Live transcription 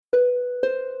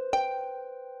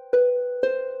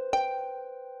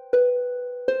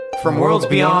From worlds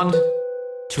beyond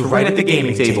to right at the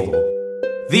gaming table,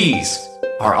 these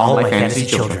are all my fantasy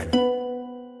children.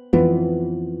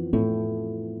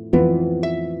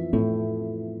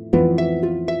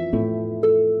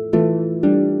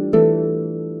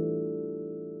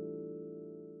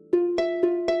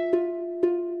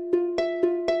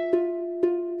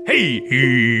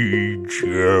 Hey,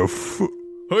 Jeff.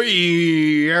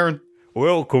 Hey, Aaron.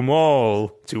 Welcome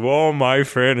all to all my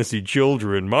fantasy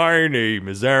children. My name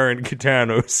is Aaron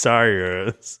Catano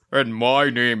Cyrus. And my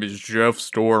name is Jeff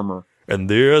Stormer. And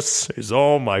this is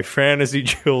all my fantasy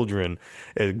children,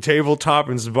 a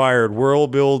tabletop-inspired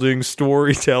world-building,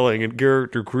 storytelling, and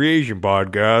character creation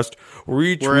podcast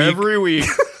where every week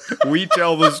we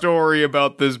tell the story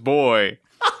about this boy.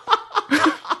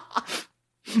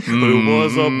 Who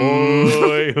was a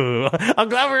boy. I'm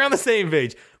glad we're on the same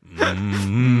page.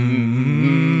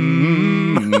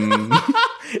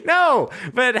 No,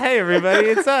 but hey, everybody,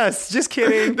 it's us. Just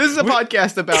kidding. This is a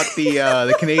podcast about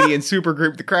the Canadian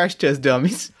supergroup, the Crash Test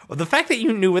Dummies. Well, the fact that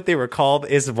you knew what they were called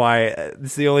is why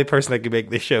it's the only person I could make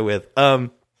this show with.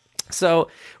 So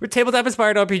we're tabletop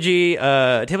inspired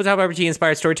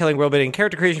inspired storytelling, world building,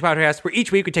 character creation podcast, where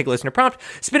each week we take a listener prompt,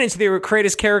 spin it into the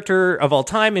greatest character of all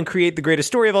time, and create the greatest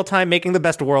story of all time, making the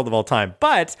best world of all time.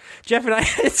 But Jeff and I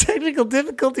had a technical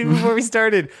difficulty before we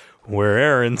started, where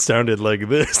Aaron sounded like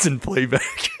this in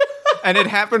playback. And it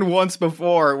happened once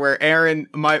before where Aaron,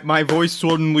 my voice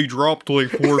suddenly dropped like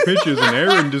 4 pitches, and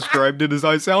Aaron described it as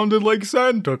I sounded like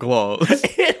Santa Claus.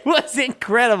 It was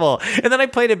incredible. And then I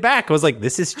played it back. I was like,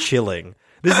 this is chilling.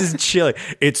 This is chilling.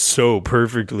 It's so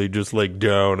perfectly just like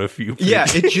down a few pitches. Yeah,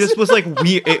 it just was like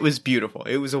weird. It was beautiful.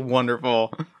 It was a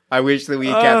wonderful. I wish that we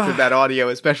captured that audio,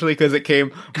 especially because it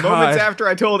came moments after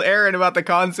I told Aaron about the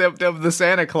concept of the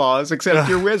Santa Claus, except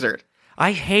you're wizard.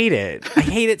 I hate it. I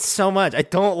hate it so much. I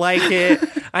don't like it.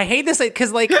 I hate this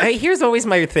because, here's always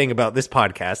my thing about this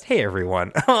podcast. Hey,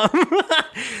 everyone.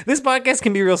 This podcast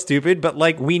can be real stupid, but,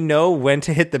 we know when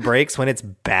to hit the brakes when it's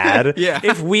bad. Yeah.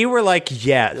 If we were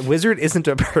Wizard isn't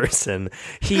a person.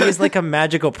 He is like a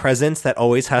magical presence that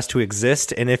always has to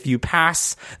exist, and if you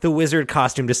pass the wizard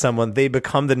costume to someone, they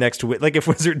become the next wizard. Like, if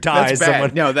Wizard dies,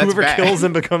 whoever kills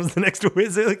him becomes the next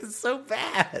wizard. Like, it's so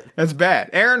bad. That's bad.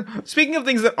 Aaron, speaking of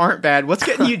things that aren't bad, what's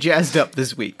getting you jazzed up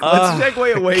this week? Let's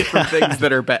segue away from things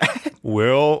that are bad.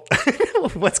 Well,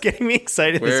 what's getting me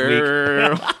excited this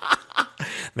week?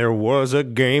 There was a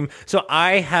game. So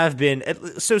I have been... I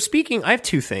have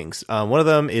 2 things. One of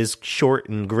them is short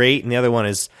and great, and the other one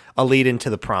is a lead into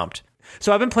the prompt.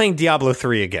 So I've been playing Diablo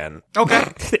 3 again.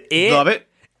 Okay. Love it.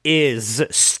 Is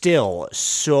still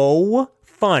so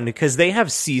fun because they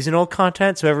have seasonal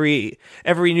content. So every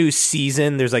new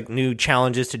season, there's new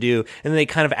challenges to do, and then they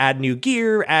kind of add new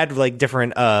gear, add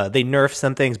different. They nerf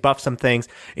some things, buff some things,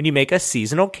 and you make a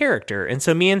seasonal character. And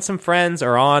so me and some friends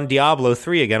are on Diablo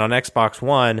 3 again on Xbox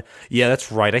One. Yeah,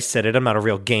 that's right. I said it. I'm not a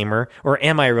real gamer, or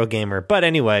am I a real gamer? But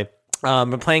anyway.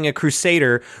 I'm playing a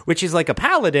Crusader, which is like a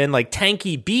paladin,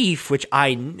 tanky beef, which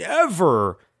I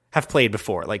never have played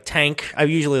before. Tank, I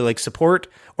usually support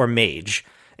or mage.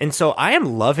 And so I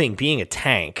am loving being a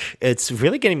tank. It's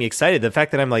really getting me excited. The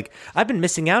fact that I've been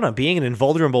missing out on being an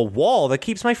invulnerable wall that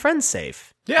keeps my friends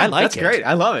safe. Yeah, that's great.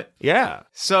 I love it. Yeah.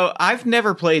 So I've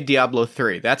never played Diablo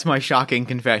 3. That's my shocking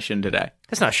confession today.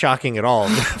 That's not shocking at all.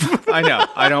 I know.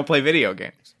 I don't play video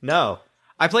games. No.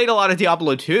 I played a lot of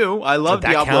Diablo 2. I love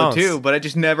Diablo 2, but I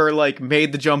just never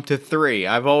made the jump to 3.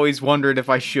 I've always wondered if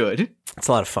I should. It's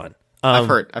a lot of fun. I've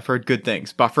heard good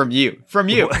things, but from you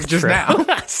just now.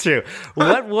 That's true.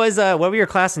 What were your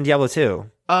class in Diablo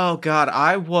 2? Oh God,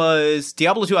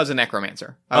 Diablo 2. I was a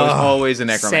necromancer. I was always a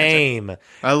necromancer. Same.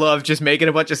 I love just making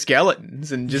a bunch of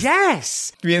skeletons and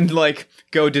just being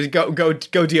go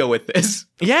deal with this.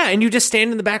 Yeah, and you just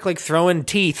stand in the back throwing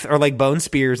teeth or bone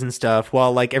spears and stuff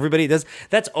while everybody does.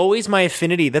 That's always my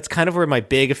affinity. That's kind of where my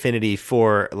big affinity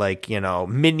for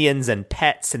minions and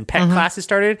pets and pet classes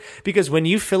started, because when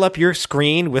you fill up your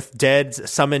screen with dead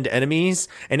summoned enemies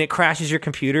and it crashes your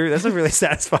computer, that's a really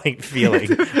satisfying feeling.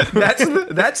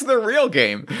 That's the real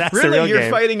game. That's really, the real you're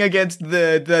game. fighting against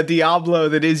the Diablo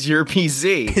that is your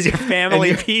PC. Is your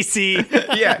family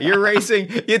PC. Yeah, you're racing.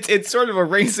 It's sort of a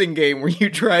racing game where you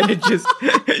try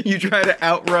to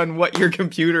outrun what your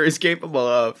computer is capable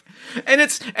of. And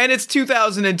it's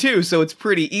 2002, so it's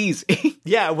pretty easy.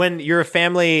 Yeah, when your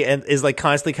family is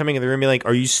constantly coming in the room and being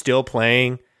are you still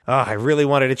playing? Oh, I really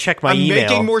wanted to check my email. I'm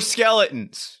making more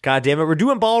skeletons. God damn it, we're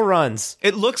doing ball runs.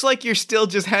 It looks like you're still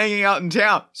just hanging out in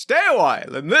town. Stay a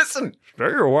while and listen. Stay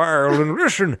a while and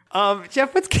listen.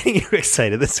 Jeff, what's getting you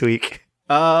excited this week?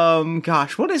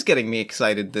 Gosh, what is getting me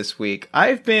excited this week?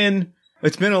 I've been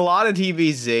It's been a lot of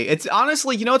TVZ. It's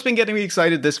honestly, you know what's been getting me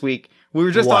excited this week? We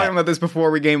were just What? talking about this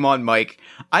before we came on mic.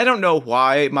 I don't know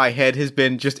why my head has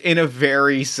been just in a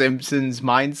very Simpsons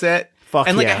mindset. Fuck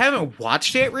and like yeah. I haven't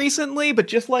watched it recently, but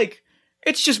just like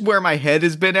it's just where my head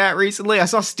has been at recently. I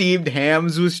saw steamed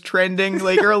hams was trending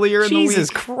like earlier in the week. Jesus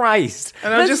Christ.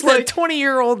 And I'm That's just like- a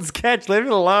 20-year-old sketch. Leave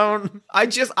it alone. I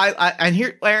and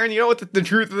here, Aaron, you know what the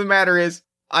truth of the matter is?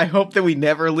 I hope that we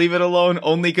never leave it alone,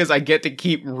 only because I get to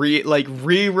keep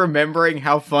re-remembering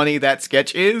how funny that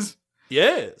sketch is.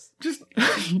 Yes. Just,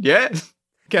 yes.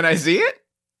 Can I see it?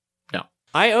 No.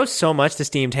 I owe so much to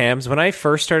steamed hams. When I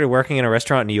first started working in a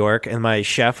restaurant in New York and my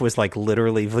chef was like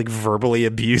literally like verbally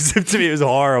abusive to me, it was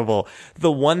horrible.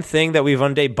 The one thing that we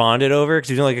one day bonded over, because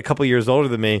he was only like a couple years older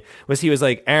than me, was he was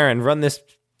like, Aaron, run this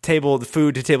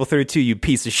food to table 32, you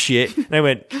piece of shit. And I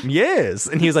went, yes.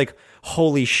 And he was like,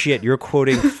 holy shit, you're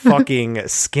quoting fucking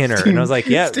Skinner. And I was like,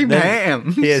 yeah. Steamed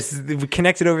ham. Yes, we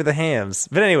connected over the hams.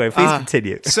 But anyway, please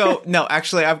continue. So, no,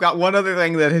 actually, I've got one other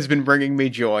thing that has been bringing me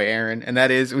joy, Aaron, and that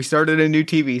is we started a new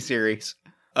TV series.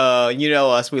 You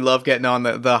know us, we love getting on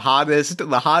the hottest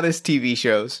TV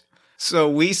shows. So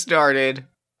we started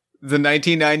the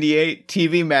 1998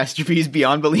 TV masterpiece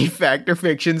Beyond Belief Fact or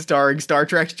Fiction starring Star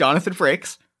Trek's Jonathan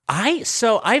Frakes.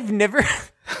 I've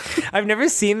never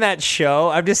seen that show.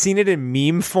 I've just seen it in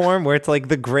meme form where it's like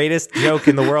the greatest joke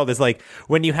in the world is like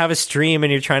when you have a stream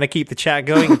and you're trying to keep the chat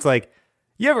going, it's like,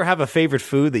 you ever have a favorite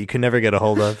food that you can never get a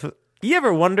hold of? You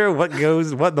ever wonder what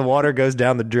the water goes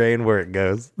down the drain where it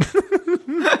goes?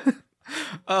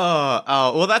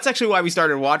 Well, that's actually why we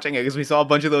started watching it, because we saw a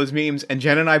bunch of those memes, and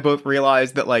Jen and I both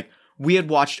realized that, like, we had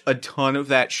watched a ton of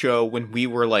that show when we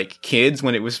were, like, kids,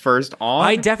 when it was first on.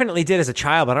 I definitely did as a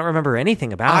child, but I don't remember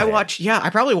anything about it. I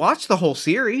probably watched the whole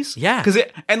series. Yeah.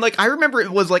 I remember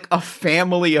it was, like, a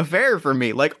family affair for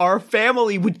me. Like, our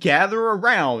family would gather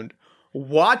around,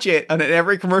 watch it, and at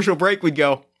every commercial break, we'd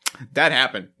go, that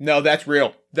happened. No, that's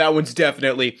real. That one's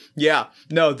definitely, yeah.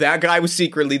 No, that guy was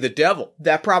secretly the devil.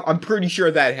 I'm pretty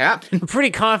sure that happened. I'm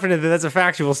pretty confident that that's a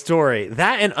factual story.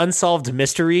 That and Unsolved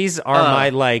Mysteries are my,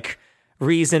 like,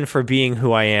 reason for being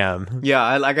who I am.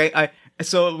 Yeah,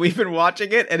 so we've been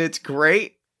watching it, and it's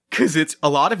great, because a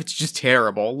lot of it's just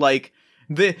terrible. Like,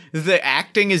 the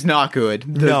acting is not good.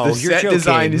 The you're set joking.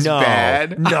 design is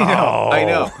bad. No. I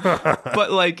know.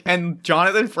 But, like, and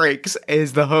Jonathan Frakes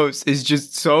as the host is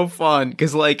just so fun,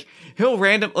 because, like, he'll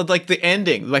the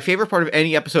ending. My favorite part of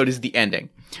any episode is the ending.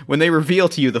 When they reveal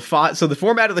to you the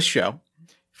format of the show,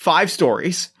 5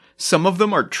 stories. Some of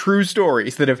them are true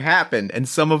stories that have happened, and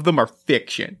some of them are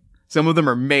fiction. Some of them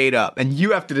are made up, and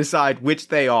you have to decide which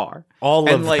they are. All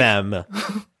of them.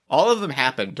 All of them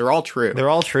happened. They're all true. They're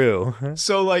all true.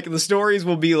 So, like, the stories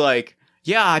will be like,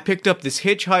 yeah, I picked up this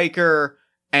hitchhiker,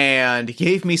 and he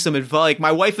gave me some advice. Like,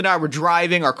 my wife and I were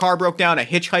driving, our car broke down, a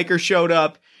hitchhiker showed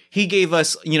up. He gave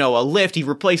us, a lift. He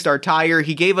replaced our tire.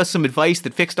 He gave us some advice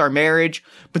that fixed our marriage.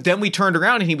 But then we turned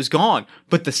around and he was gone.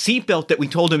 But the seatbelt that we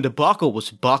told him to buckle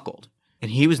was buckled.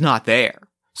 And he was not there.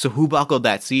 So who buckled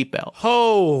that seatbelt?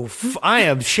 Oh, I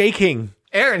am shaking.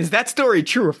 Aaron, is that story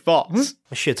true or false?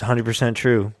 Shit's 100%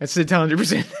 true. That's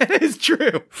 100%. That is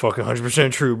true. Fucking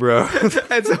 100% true, bro.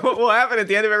 And so what will happen at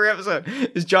the end of every episode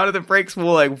is Jonathan Frakes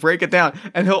will, like, break it down.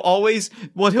 And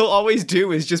what he'll always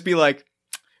do is just be like,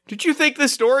 did you think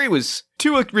this story was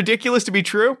too ridiculous to be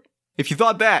true? If you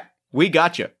thought that, we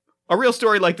gotcha. A real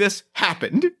story like this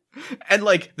happened. And,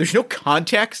 like, there's no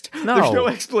context. No. There's no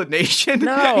explanation.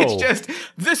 No. It's just,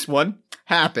 this one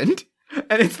happened.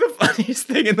 And it's the funniest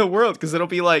thing in the world, because it'll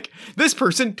be like, this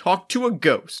person talked to a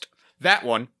ghost. That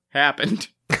one happened.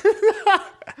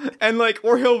 And, like,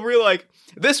 or he'll be like,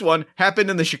 this one happened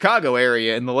in the Chicago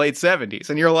area in the late 70s.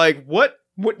 And you're like, what?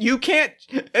 What, you can't,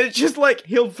 and it's just like,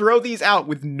 he'll throw these out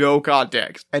with no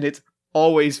context, and it's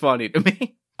always funny to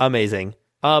me. Amazing.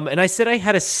 And I said I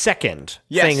had a second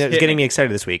thing that was getting me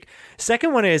excited this week.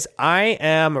 Second one is I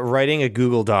am writing a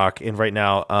Google Doc right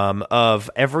now of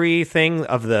everything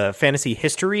of the fantasy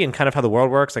history and kind of how the world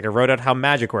works. Like I wrote out how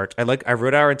magic worked. I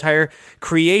wrote our entire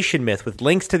creation myth with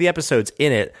links to the episodes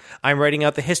in it. I'm writing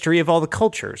out the history of all the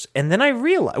cultures. And then I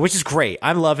realized, which is great.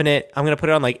 I'm loving it. I'm going to put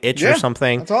it on like Itch or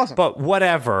something. That's awesome. But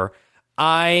whatever.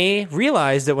 I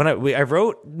realized that when I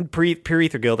wrote Pure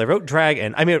Ether Guild, I wrote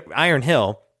Iron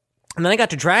Hill. And then I got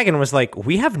to Dragon and was like,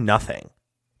 we have nothing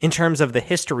in terms of the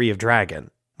history of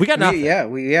Dragon. We got nothing.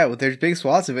 There's big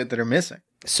swaths of it that are missing.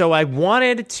 So I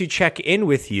wanted to check in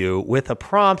with you with a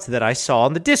prompt that I saw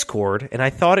on the Discord, and I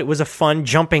thought it was a fun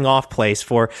jumping off place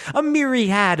for a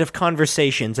myriad of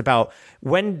conversations about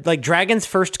when, like, dragons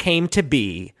first came to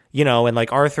be. you know, and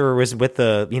like Arthur was with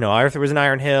Arthur was in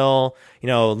Iron Hill, you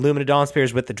know, Lumina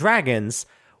Dawnspear's with the dragons.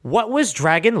 What was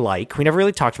Dragon like? We never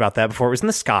really talked about that before. It was in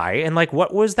the sky. And like,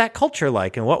 what was that culture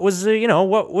like? And what was,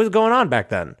 what was going on back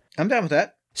then? I'm down with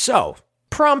that. So,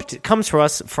 prompt comes for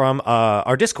us from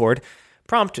our Discord.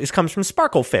 Prompt comes from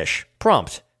Sparklefish.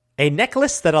 Prompt: a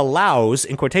necklace that allows,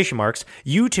 in quotation marks,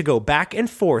 you to go back and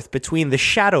forth between the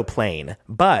shadow plane,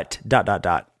 but ...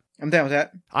 I'm down with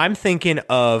that. I'm thinking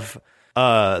of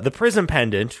the Prism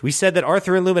Pendant. We said that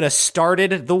Arthur and Lumina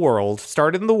started in the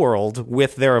world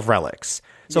with their relics.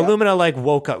 So Yep. Lumina like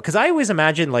woke up, because I always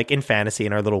imagine like in fantasy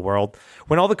in our little world,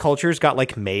 when all the cultures got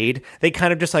like made, they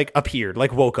kind of just like appeared,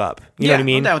 like woke up. You know what I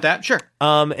mean? I'm down with that. Sure.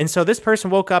 And so this person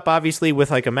woke up obviously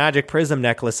with like a magic prism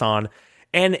necklace on.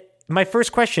 And my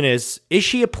first question is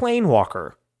she a plane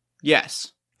walker?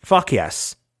 Yes. Fuck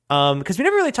yes. Because we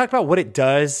never really talked about what it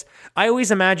does. I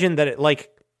always imagine that it like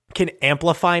can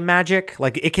amplify magic.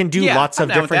 Like it can do lots of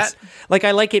different. Like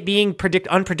I like it being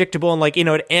unpredictable and like,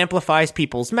 it amplifies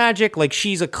people's magic. Like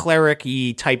she's a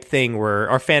cleric-y type thing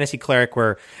or fantasy cleric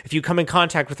where if you come in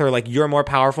contact with her, like you're more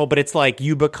powerful, but it's like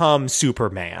you become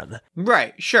Superman.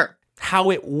 Right. Sure.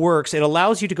 How it works, it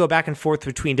allows you to go back and forth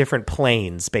between different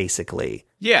planes, basically.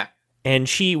 Yeah. And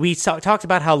we talked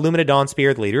about how Lumina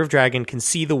Dawnspear, the leader of Dragon, can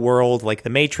see the world like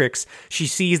the Matrix. She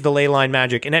sees the ley line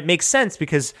magic, and it makes sense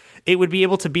because it would be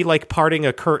able to be like parting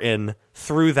a curtain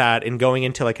through that and going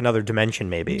into like another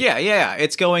dimension, maybe. Yeah.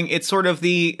 It's sort of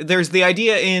there's the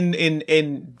idea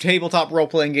in tabletop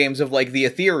role-playing games of like the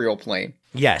ethereal plane.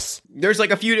 Yes. There's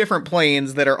like a few different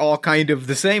planes that are all kind of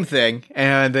the same thing,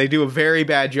 and they do a very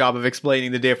bad job of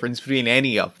explaining the difference between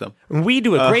any of them. We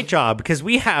do a great job because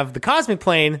we have the cosmic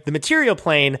plane, the material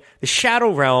plane, the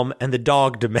shadow realm, and the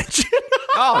dog dimension.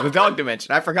 Oh, the dog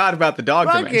dimension. I forgot about the dog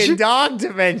Fucking dimension. dog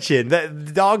dimension.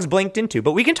 The dog's blinked into.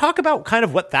 But we can talk about kind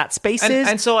of what that space is.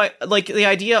 And so I like the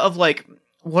idea of like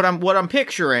what I'm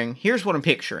picturing. Here's what I'm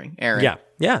picturing, Aaron.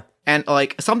 Yeah. And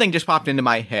like something just popped into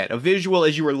my head, a visual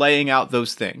as you were laying out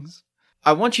those things.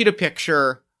 I want you to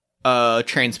picture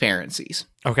transparencies.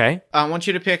 Okay. I want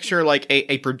you to picture like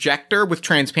a projector with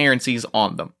transparencies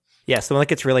on them. Yes, the one that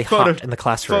gets really hot in the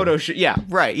classroom. Yeah,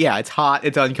 right. Yeah, it's hot.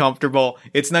 It's uncomfortable.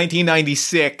 It's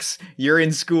 1996. You're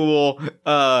in school.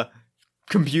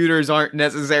 Computers aren't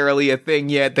necessarily a thing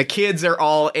yet. The kids are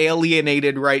all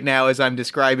alienated right now as I'm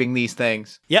describing these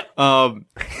things. Yep.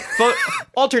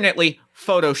 Alternately,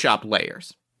 Photoshop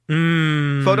layers.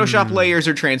 Photoshop layers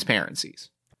are transparencies.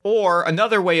 Or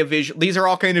another way of these are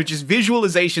all kind of just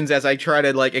visualizations as I try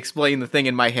to like explain the thing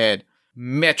in my head.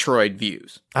 Metroid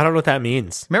views. I don't know what that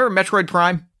means. Remember Metroid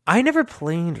Prime? I never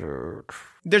played it.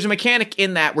 There's a mechanic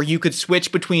in that where you could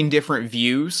switch between different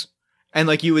views. And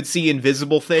like you would see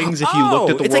invisible things if you looked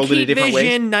at the world like in a different way.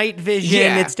 It's like night vision.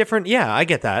 Yeah. It's different. Yeah, I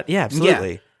get that. Yeah,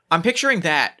 absolutely. Yeah. I'm picturing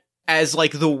that as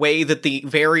like the way that the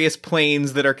various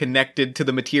planes that are connected to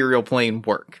the material plane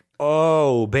work.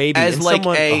 Oh, baby. As and like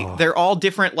someone, they're all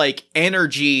different like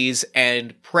energies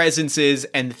and presences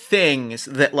and things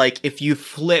that like if you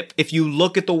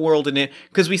look at the world in it,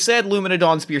 because we said Lumina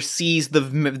Dawnspear sees the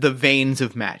veins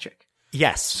of magic.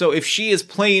 Yes. So if she's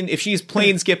plane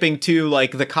skipping to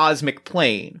like the cosmic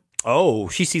plane. Oh,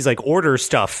 she sees like order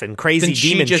stuff and crazy then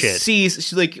demon she just shit.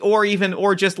 sees like,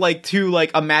 or just like to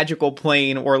like a magical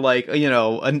plane, or like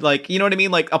and like what I mean,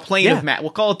 like a plane of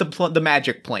we'll call it the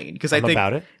magic plane, because I think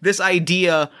about it. This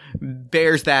idea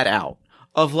bears that out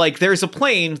of like there's a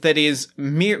plane that is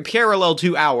parallel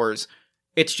to ours.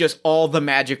 It's just all the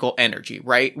magical energy,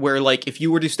 right? Where like if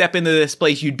you were to step into this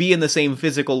place, you'd be in the same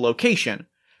physical location,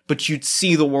 but you'd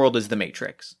see the world as the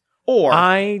Matrix. Or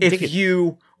if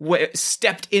you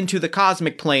stepped into the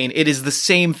cosmic plane, it is the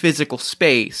same physical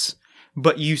space,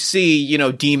 but you see,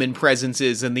 demon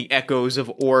presences and the echoes of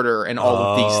order and all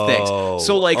of these things.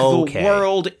 So like the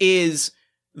world is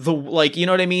you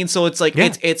know what I mean? So it's like,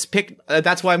 it's picked.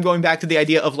 That's why I'm going back to the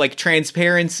idea of like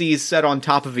transparencies set on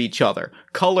top of each other,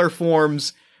 color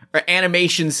forms or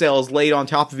animation cells laid on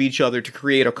top of each other to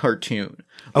create a cartoon.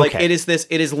 Like it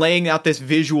is laying out this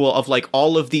visual of like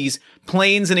all of these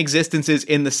planes and existences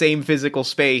in the same physical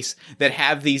space that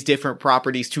have these different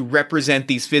properties to represent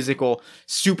these physical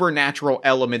supernatural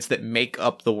elements that make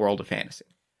up the world of fantasy.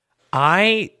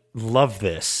 I love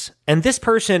this. And this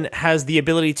person has the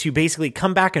ability to basically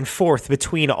come back and forth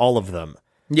between all of them.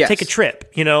 Yes. Take a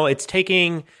trip. It's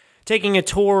taking a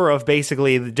tour of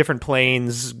basically the different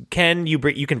planes. You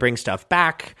can bring stuff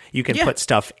back. You can put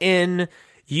stuff in.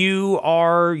 You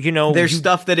are, There's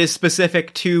stuff that is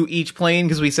specific to each plane,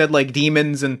 because we said, like,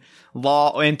 demons and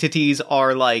law entities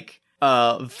are, like,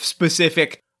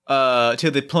 specific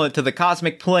to the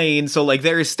cosmic plane. So like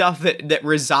there is stuff that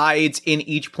resides in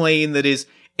each plane that is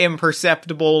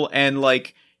imperceptible and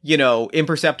like, you know,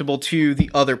 imperceptible to the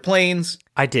other planes.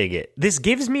 I dig it. This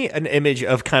gives me an image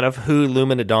of kind of who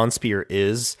Lumina Dawnspear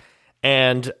is.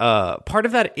 And part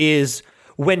of that is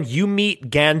when you meet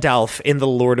Gandalf in The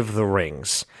Lord of the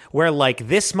Rings, where like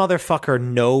this motherfucker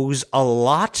knows a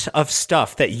lot of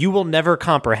stuff that you will never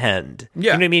comprehend. Yeah. You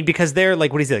know what I mean? Because they're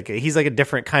like, what is he like? He's like a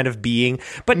different kind of being.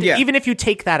 But even if you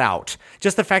take that out,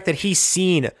 just the fact that he's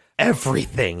seen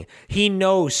everything, he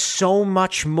knows so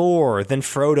much more than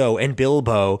Frodo and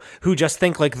Bilbo, who just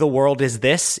think like the world is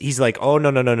this. He's like, oh,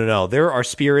 no. There are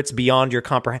spirits beyond your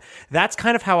comprehension. That's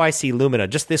kind of how I see Lumina.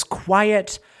 Just this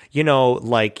quiet, you know,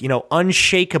 like, you know,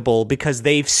 unshakable, because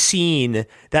they've seen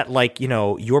that, like, you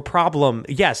know, your problem,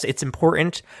 yes, it's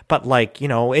important, but like, you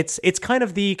know, it's kind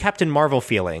of the Captain Marvel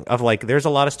feeling of like, there's a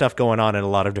lot of stuff going on in a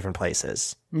lot of different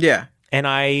places. Yeah. And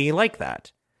I like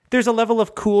that. There's a level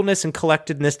of coolness and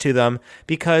collectedness to them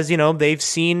because, you know, they've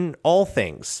seen all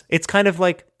things. It's kind of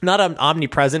like not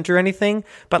omnipresent or anything,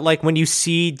 but like when you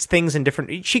see things in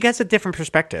different, she gets a different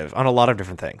perspective on a lot of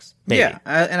different things. Maybe. Yeah,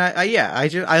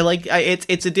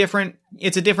 it's a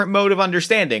different mode of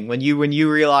understanding when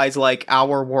you realize like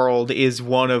our world is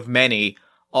one of many,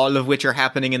 all of which are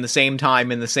happening in the same time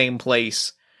in the same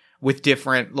place with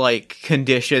different like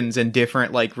conditions and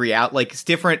different like it's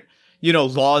different. You know,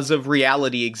 laws of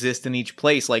reality exist in each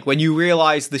place. Like when you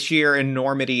realize the sheer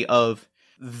enormity of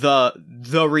the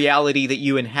reality that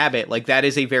you inhabit, like that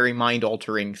is a very mind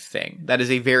altering thing. That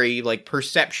is a very like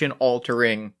perception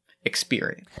altering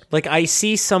experience. Like I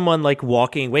see someone like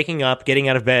waking up, getting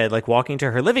out of bed, like walking to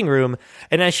her living room.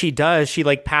 And as she does, she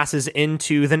like passes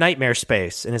into the nightmare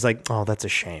space and is like, oh, that's a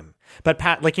shame. But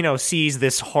Pat, like, you know, sees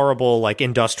this horrible, like,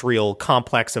 industrial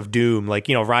complex of doom, like,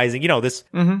 you know, rising, you know, this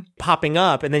popping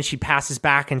up. And then she passes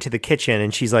back into the kitchen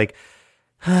and she's like,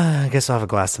 I guess I'll have a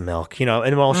glass of milk, you know.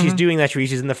 And while she's doing that, she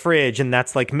reaches in the fridge and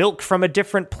that's like milk from a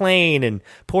different plane and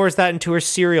pours that into her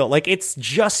cereal. Like, it's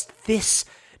just this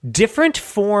different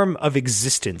form of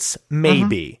existence.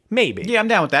 Maybe. Yeah, I'm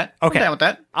down with that. Okay. I'm down with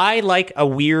that. I like a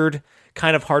weird,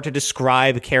 kind of hard to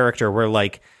describe character where,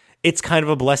 like, it's kind of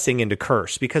a blessing and a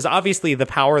curse, because obviously the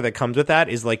power that comes with that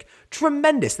is like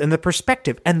tremendous, and the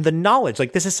perspective and the knowledge.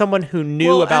 Like this is someone who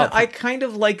knew about. I kind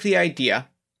of like the idea.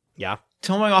 Yeah.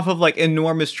 Coming off of like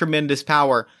enormous, tremendous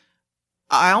power.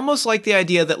 I almost like the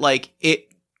idea that like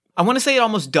I want to say it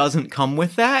almost doesn't come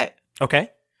with that. Okay.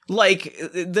 Like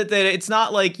that it's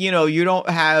not like, you know, you don't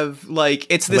have like,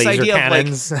 it's this laser idea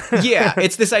cannons. of like, yeah,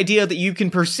 it's this idea that you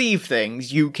can perceive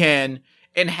things, you can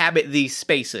inhabit these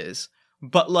spaces.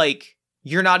 But, like,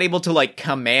 you're not able to, like,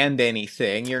 command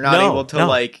anything. You're not able to,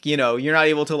 like, you know, you're not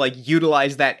able to, like,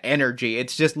 utilize that energy.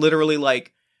 It's just literally,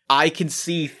 like, I can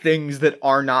see things that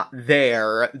are not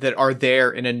there, that are there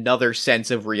in another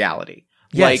sense of reality.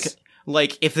 Yes.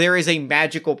 Like, if there is a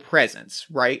magical presence,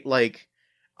 right? Like,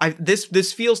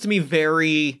 this feels to me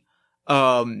very,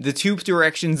 the two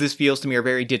directions this feels to me are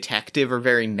very detective or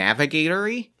very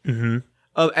navigatory. Mm-hmm.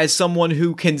 As someone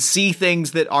who can see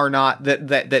things that are not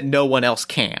that no one else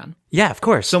can. Yeah, of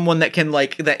course. Someone that can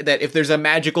like that if there's a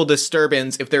magical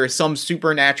disturbance, if there is some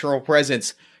supernatural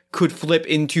presence, could flip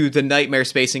into the nightmare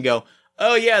space and go,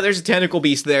 oh yeah, there's a tentacle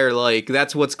beast there. Like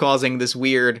that's what's causing this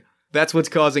weird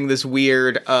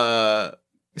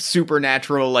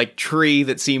supernatural like tree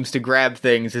that seems to grab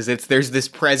things. There's this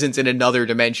presence in another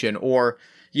dimension, or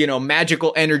you know,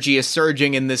 magical energy is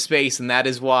surging in this space, and that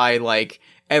is why like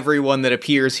everyone that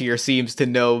appears here seems to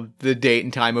know the date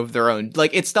and time of their own.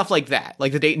 Like, it's stuff like that.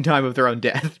 Like, the date and time of their own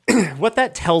death. What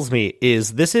that tells me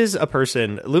is this is a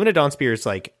person, Lumina Dawnspear is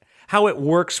like, how it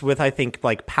works with, I think,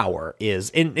 like, power is,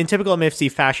 in typical MFC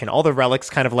fashion, all the relics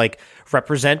kind of, like,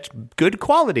 represent good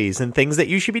qualities and things that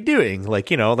you should be doing.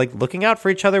 Like, you know, like, looking out for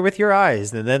each other with your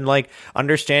eyes, and then, like,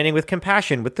 understanding with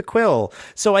compassion with the quill.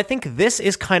 So I think this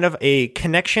is kind of a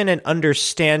connection and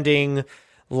understanding.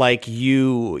 Like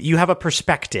you have a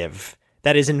perspective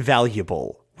that is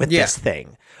invaluable with this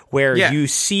thing, where you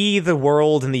see the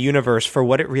world and the universe for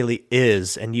what it really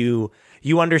is, and you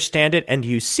understand it and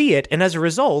you see it, and as a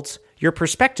result, your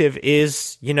perspective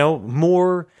is, you know,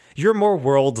 you're more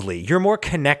worldly, you're more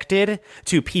connected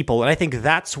to people, and I think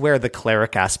that's where the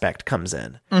cleric aspect comes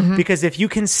in. Mm-hmm. Because if you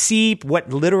can see what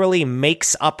literally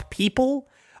makes up people,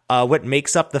 what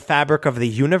makes up the fabric of the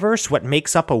universe, what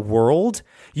makes up a world,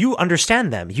 you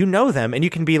understand them, you know them, and you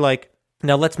can be like,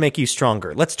 Now let's make you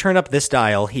stronger. Let's turn up this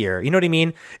dial here. You know what I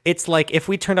mean? It's like if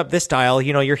we turn up this dial,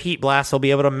 your heat blast will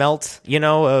be able to melt,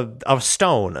 a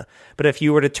stone. But if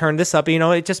you were to turn this up,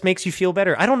 it just makes you feel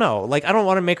better. I don't know. Like, I don't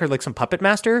want to make her like some puppet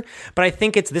master, but I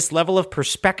think it's this level of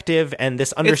perspective and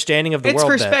this understanding of the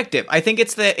world. It's perspective. I think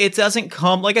it's that it doesn't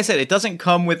come, like I said, it doesn't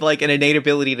come with like an innate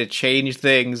ability to change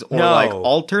things or like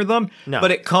alter them. No. But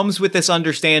it comes with this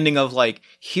understanding of like,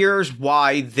 here's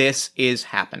why this is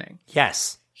happening.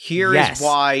 Yes. Here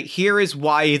is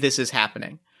why this is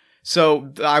happening.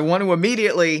 So I want to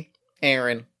immediately,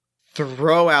 Aaron,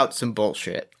 throw out some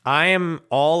bullshit. I am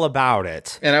all about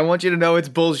it. And I want you to know it's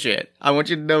bullshit. I want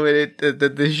you to know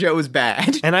that the show is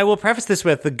bad. And I will preface this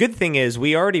with, the good thing is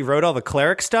we already wrote all the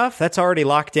cleric stuff. That's already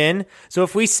locked in. So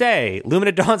if we say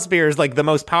Lumina Dawnspear is like the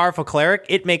most powerful cleric,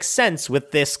 it makes sense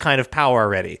with this kind of power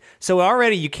already. So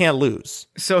already you can't lose.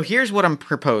 So here's what I'm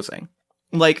proposing.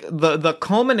 Like, the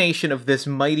culmination of this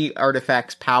mighty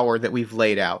artifact's power that we've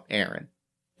laid out, Aaron,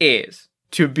 is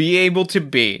to be able to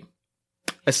be,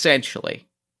 essentially,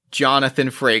 Jonathan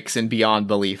Frakes in Beyond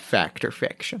Belief Fact or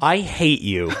Fiction. I hate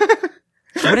you.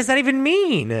 What does that even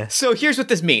mean? So here's what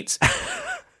this means.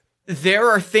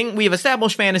 We've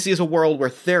established fantasy as a world where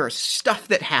there is stuff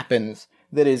that happens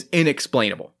that is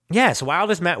inexplainable. Yes,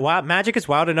 magic is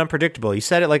wild and unpredictable. You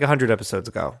said it like 100 episodes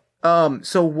ago.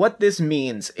 So what this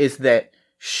means is that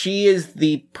she is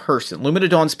the person, Lumina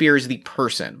Dawnspear is the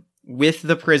person with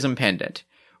the prism pendant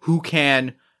who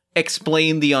can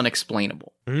explain the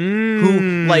unexplainable.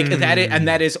 Who, like,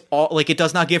 that is all, like, it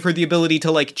does not give her the ability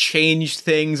to, like, change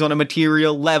things on a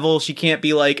material level. She can't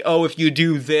be like, oh, if you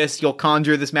do this, you'll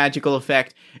conjure this magical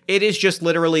effect. It is just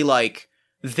literally like,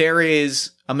 I'm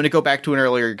going to go back to an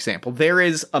earlier example. There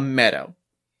is a meadow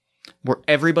where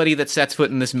everybody that sets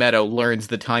foot in this meadow learns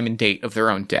the time and date of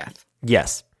their own death.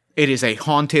 Yes. It is a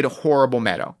haunted, horrible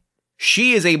meadow.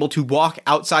 She is able to walk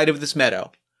outside of this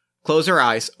meadow, close her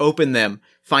eyes, open them,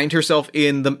 find herself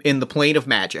in the plane of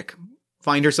magic,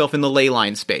 find herself in the ley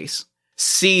line space,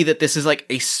 see that this is like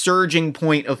a surging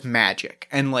point of magic,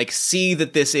 and like see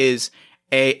that this is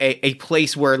a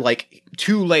place where like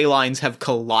two ley lines have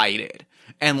collided.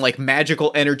 And, like,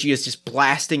 magical energy is just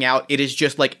blasting out. It is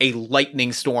just like a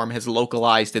lightning storm has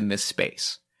localized in this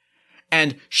space.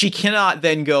 And she cannot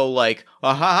then go, like,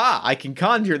 I can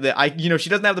conjure that. She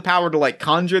doesn't have the power to, like,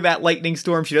 conjure that lightning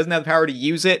storm. She doesn't have the power to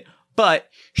use it. But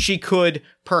she could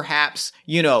perhaps,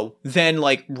 then,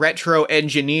 like,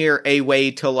 retro-engineer a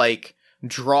way to, like,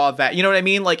 draw that. You know what I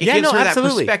mean? Like, it gives her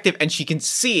absolutely that perspective, and she can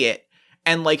see it.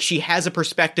 And, like, she has a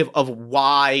perspective of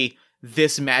why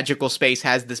this magical space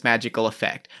has this magical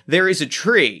effect. There is a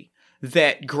tree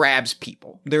that grabs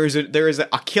people. There is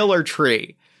a killer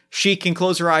tree. She can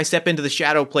close her eyes, step into the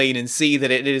shadow plane, and see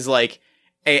that it is like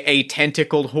a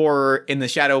tentacled horror in the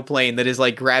shadow plane that is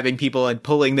like grabbing people and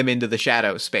pulling them into the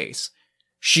shadow space.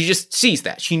 She just sees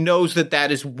that. She knows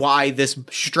that is why this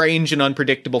strange and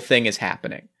unpredictable thing is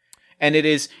happening. And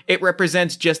it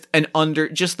represents just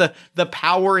the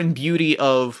power and beauty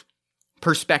of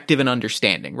perspective and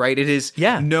understanding, right? It is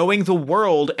knowing the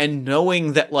world and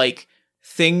knowing that like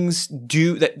things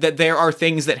that there are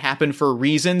things that happen for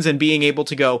reasons, and being able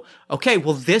to go, okay,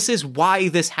 well, this is why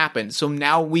this happened. So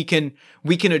now we can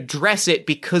address it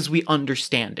because we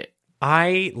understand it.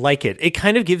 I like it. It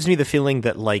kind of gives me the feeling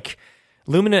that like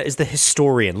Lumina is the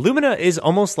historian. Lumina is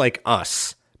almost like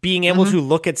us, being able to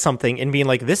look at something and being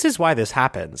like, this is why this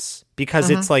happens. Because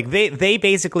it's like they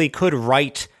basically could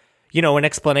write an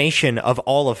explanation of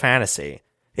all of fantasy.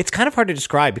 It's kind of hard to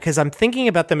describe because I'm thinking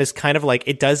about them as kind of like,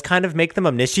 it does kind of make them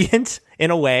omniscient in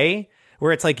a way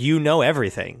where it's like,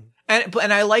 everything.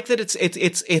 And I like that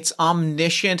it's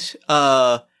omniscient,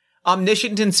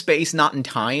 omniscient in space, not in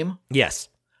time. Yes.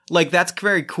 Like, that's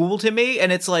very cool to me.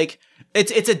 And it's like,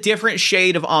 it's a different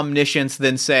shade of omniscience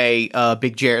than, say,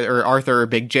 Arthur or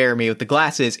Big Jeremy with the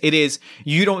glasses. It is,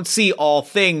 you don't see all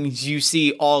things, you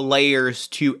see all layers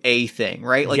to a thing,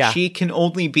 right? Like, she can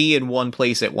only be in one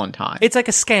place at one time. It's like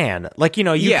a scan. Like, you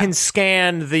can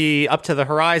scan up to the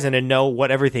horizon and know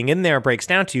what everything in there breaks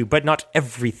down to, but not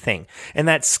everything. And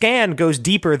that scan goes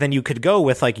deeper than you could go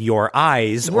with, like, your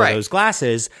eyes or those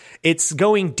glasses. It's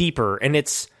going deeper, and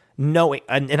it's knowing,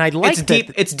 and I like it's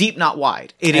deep. It's deep, not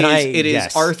wide. It is.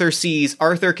 Yes.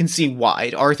 Arthur can see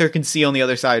wide. Arthur can see on the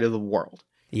other side of the world.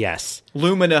 Yes.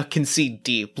 Lumina can see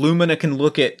deep. Lumina can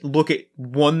look at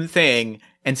one thing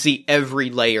and see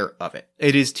every layer of it.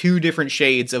 It is two different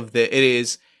shades of it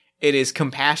is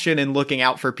compassion and looking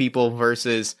out for people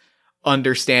versus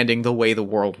understanding the way the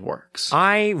world works.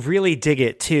 I really dig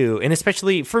it too. And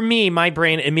especially for me, my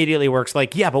brain immediately works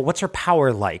like, yeah, but what's her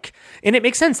power like? And it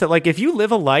makes sense that like if you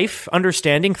live a life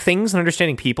understanding things and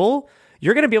understanding people,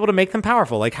 you're going to be able to make them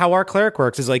powerful. Like how our cleric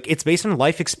works is like it's based on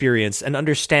life experience and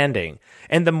understanding.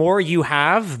 And the more you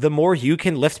have, the more you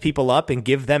can lift people up and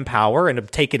give them power and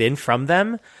take it in from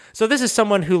them. So this is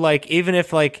someone who, like, even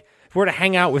if like if we were to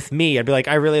hang out with me, I'd be like,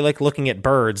 I really like looking at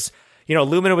birds. You know,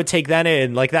 Lumina would take that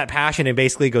in, like that passion, and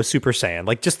basically go Super Saiyan.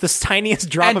 Like just this tiniest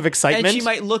drop of excitement. And she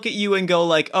might look at you and go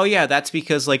like, oh yeah, that's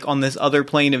because like on this other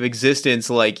plane of existence,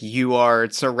 like you are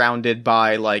surrounded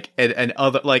by like an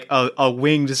other, like a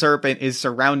winged serpent is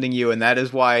surrounding you. And that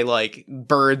is why like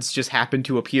birds just happen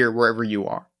to appear wherever you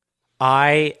are.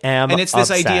 I am And it's this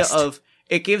obsessed. idea of,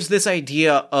 it gives this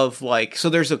idea of like, so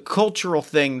there's a cultural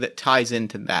thing that ties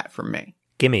into that for me.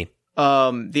 Gimme.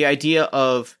 The idea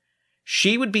of,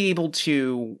 she would be able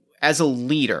to, as a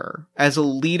leader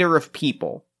of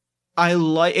people, I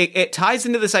like it ties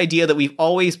into this idea that we've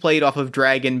always played off of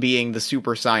Dragon being the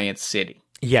super science city.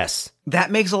 Yes. That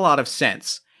makes a lot of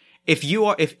sense. If you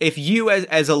are, if you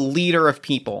as a leader of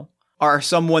people are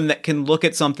someone that can look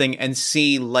at something and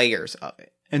see layers of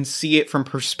it and see it from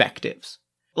perspectives.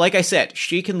 Like I said,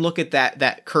 she can look at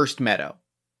that cursed meadow,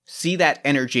 see that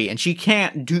energy, and she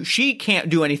can't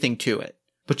do anything to it.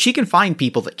 But she can find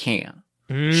people that can.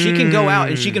 She can go out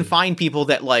and she can find people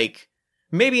that, like,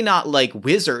 maybe not like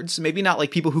wizards, maybe not like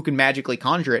people who can magically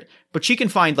conjure it, but she can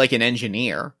find like an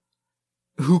engineer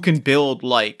who can build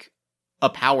like a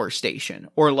power station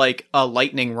or like a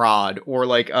lightning rod or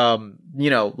like,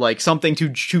 like something to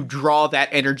draw that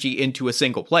energy into a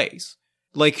single place.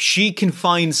 Like, she can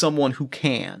find someone who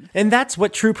can. And that's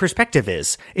what true perspective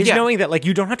is knowing that, like,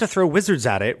 you don't have to throw wizards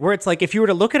at it, where it's like, if you were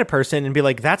to look at a person and be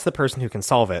like, that's the person who can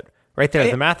solve it, right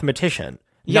there, the mathematician,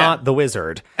 not the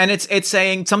wizard. And it's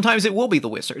saying, sometimes it will be the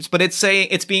wizards, but it's saying,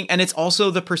 and it's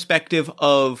also the perspective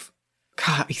of,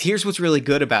 God, here's what's really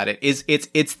good about it, is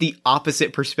it's the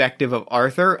opposite perspective of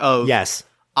Arthur, of, yes,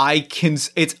 Arthur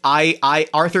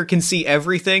can see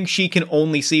everything, she can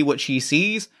only see what she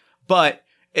sees, but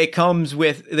Arthur's comes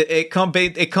with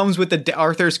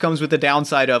the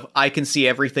downside of, I can see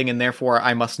everything and therefore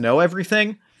I must know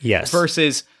everything. Yes.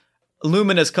 Versus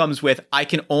Lumina's comes with, I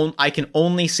can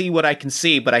only see what I can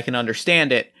see, but I can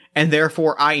understand it, and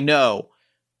therefore I know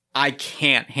I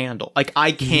can't handle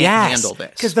handle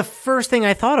this. Because the first thing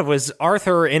I thought of was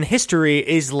Arthur in history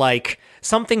is like,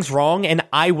 something's wrong and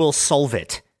I will solve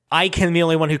it. I can be the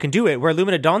only one who can do it, where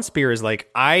Lumina Dawnspear is like,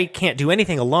 I can't do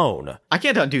anything alone. I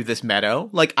can't undo this meadow.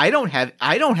 Like, I don't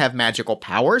have magical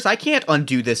powers. I can't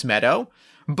undo this meadow,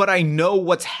 but I know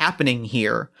what's happening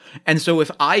here. And so if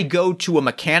I go to a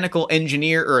mechanical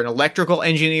engineer or an electrical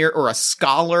engineer or a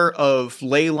scholar of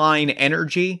ley line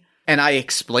energy, and I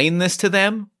explain this to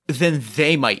them, then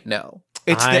they might know.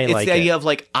 It's the idea of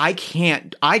like, I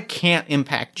can't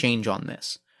impact change on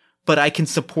this, but I can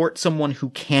support someone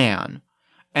who can.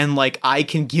 And like, I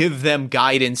can give them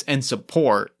guidance and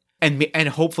support, and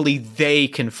hopefully they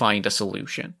can find a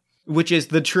solution, which is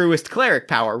the truest cleric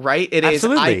power, right? It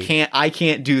Absolutely. is, I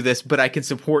can't do this, but I can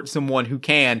support someone who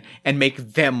can and make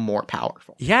them more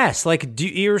powerful. Yes, like,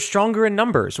 you're stronger in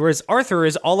numbers, whereas Arthur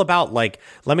is all about, like,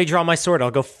 let me draw my sword,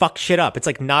 I'll go fuck shit up. It's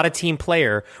like not a team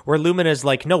player, where Lumina's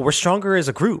like, no, we're stronger as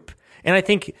a group. And I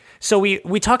think, so we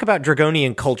talk about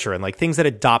Dragonian culture and like things that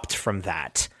adopt from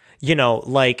that. You know,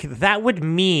 like, that would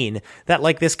mean that,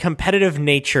 like, this competitive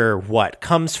nature,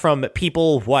 comes from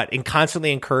people, and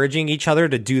constantly encouraging each other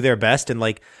to do their best and,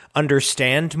 like,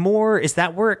 understand more? Is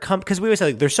that where it comes? Because we always say,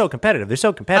 like, they're so competitive.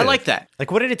 I like that.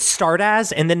 Like, what did it start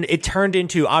as? And then it turned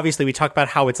into, obviously, we talk about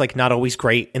how it's, like, not always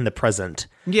great in the present.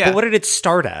 Yeah. But what did it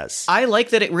start as? I like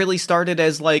that it really started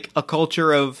as, like, a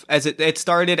culture of, it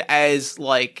started as,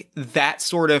 like, that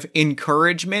sort of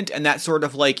encouragement and that sort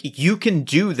of, like, you can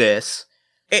do this.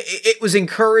 It was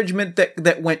encouragement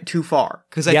that went too far,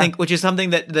 because I think, which is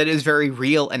something that is very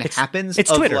real and happens. It's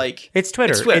Twitter. It's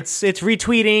Twitter. It's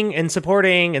retweeting and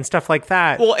supporting and stuff like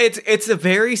that. Well, it's a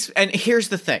very, and here's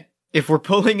the thing: if we're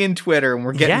pulling in Twitter and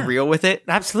we're getting real with it,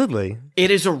 absolutely, it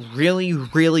is a really,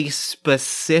 really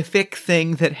specific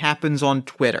thing that happens on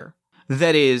Twitter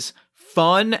that is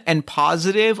fun and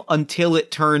positive until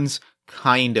it turns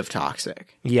kind of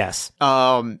toxic. Yes.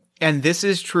 And this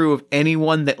is true of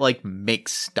anyone that, like,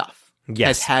 makes stuff.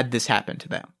 Yes. Has had this happen to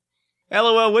them.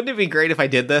 LOL, wouldn't it be great if I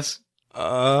did this?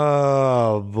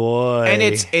 Oh, boy. And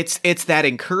it's that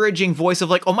encouraging voice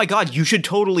of, like, oh my god, you should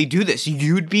totally do this.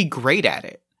 You'd be great at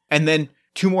it. And then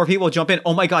 2 more people jump in.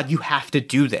 Oh my god, you have to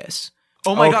do this.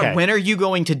 Oh my god, when are you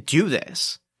going to do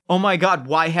this? Oh my god,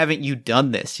 why haven't you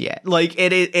done this yet? Like,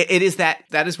 it is that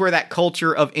is where that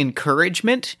culture of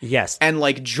encouragement, yes, and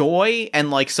like joy and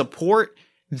like support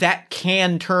that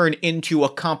can turn into a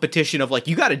competition of like,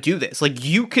 you got to do this. Like,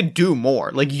 you could do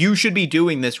more. Like, you should be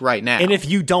doing this right now. And if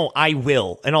you don't, I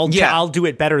will, and I'll do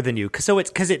it better than you.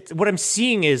 What I'm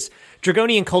seeing is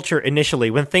Dragonian culture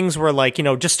initially, when things were like, you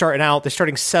know, just starting out, they're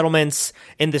starting settlements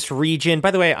in this region.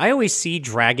 By the way, I always see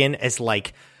Dragon as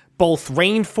like both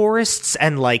rainforests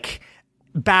and like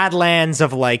badlands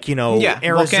of like, you know,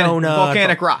 Arizona.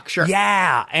 Volcanic rock, sure.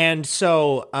 Yeah. And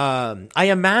so I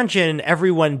imagine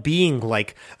everyone being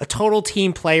like a total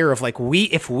team player of like,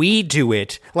 if we do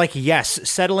it, like, yes,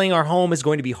 settling our home is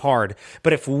going to be hard,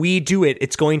 but if we do it,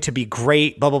 it's going to be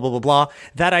great, blah, blah, blah, blah, blah.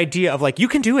 That idea of like, you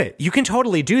can do it. You can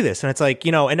totally do this. And it's like,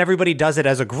 you know, and everybody does it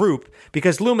as a group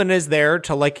because Lumina is there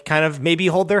to like kind of maybe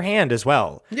hold their hand as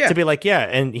well. Yeah. To be like, yeah,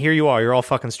 and here you are. You're all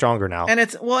fucking stronger now. And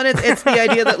it's the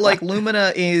idea that like Lumina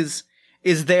is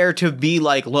there to be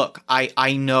like, look,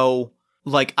 I know,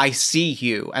 like, I see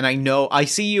you and I know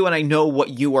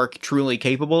what you are truly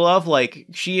capable of. Like,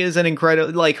 she is an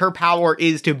incredible, like, her power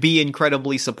is to be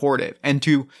incredibly supportive and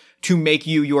to make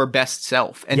you your best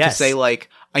self and to say like,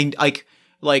 I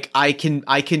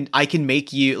can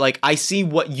make you, like, I see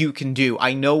what you can do.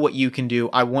 I know what you can do.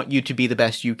 I want you to be the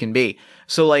best you can be.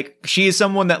 So like, she is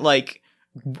someone that like,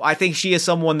 I think she is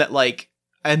someone that like,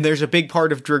 and there's a big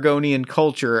part of Dragonian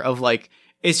culture of like,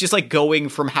 it's just like going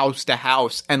from house to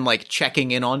house and like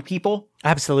checking in on people.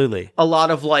 Absolutely. A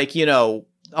lot of like, you know,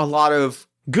 a lot of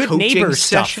good neighbor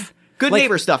stuff. Good like,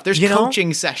 neighbor stuff. There's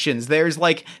coaching sessions. There's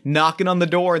like knocking on the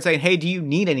door and saying, hey, do you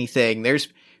need anything? There's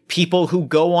people who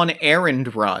go on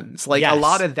errand runs. Like a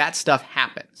lot of that stuff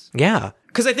happens. Yeah.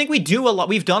 Because I think we've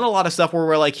done a lot of stuff where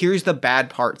we're like, here's the bad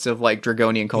parts of like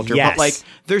Dragonian culture. But like,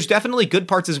 there's definitely good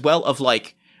parts as well of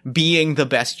like being the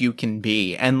best you can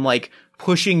be and like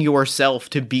pushing yourself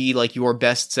to be like your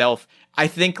best self. I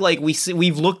think like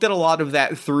we've looked at a lot of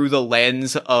that through the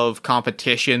lens of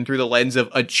competition, through the lens of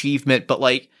achievement, but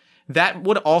like that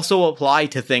would also apply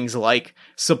to things like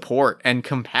support and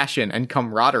compassion and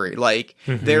camaraderie. Like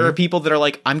there are people that are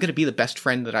like, I'm going to be the best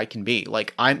friend that I can be.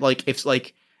 Like I'm like, it's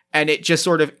like, and it just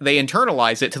sort of, they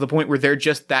internalize it to the point where they're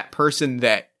just that person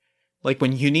that, like,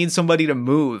 when you need somebody to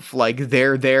move, like,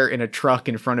 they're there in a truck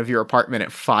in front of your apartment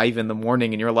at 5 a.m.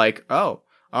 and you're like, oh,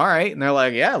 all right. And they're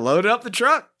like, yeah, load up the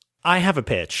truck. I have a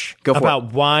pitch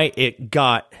about why it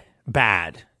got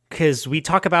bad. Because we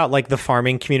talk about, like, the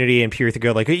farming community in Pure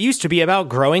Go. Like, it used to be about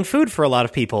growing food for a lot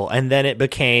of people. And then it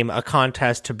became a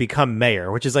contest to become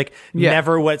mayor, which is, like,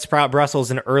 never what Sprout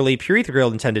Brussels and early Pure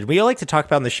Girl intended. We like to talk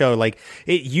about in the show, like,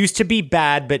 it used to be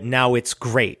bad, but now it's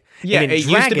great. Yeah, it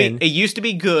used to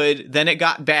be good, then it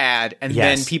got bad, and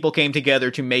then people came together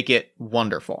to make it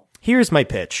wonderful. Here's my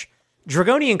pitch.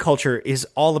 Dragonian culture is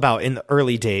all about, in the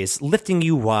early days, lifting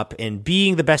you up and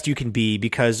being the best you can be,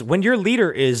 because when your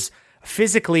leader is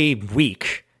physically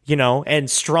weak, you know, and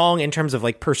strong in terms of,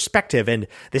 like, perspective and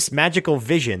this magical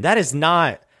vision, that is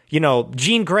not, you know,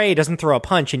 Jean Grey doesn't throw a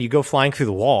punch and you go flying through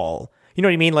the wall. You know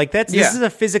what I mean? Like, this is a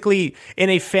physically, in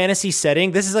a fantasy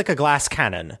setting, this is like a glass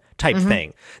cannon type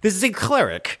thing. This is a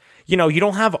cleric. You know, you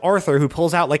don't have Arthur who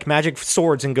pulls out, like, magic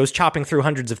swords and goes chopping through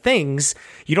hundreds of things.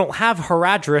 You don't have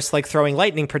Haradris, like, throwing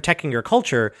lightning, protecting your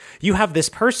culture. You have this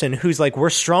person who's like, we're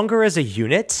stronger as a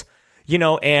unit, you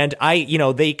know, and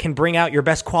they can bring out your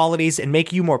best qualities and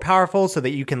make you more powerful so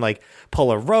that you can, like,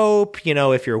 pull a rope, you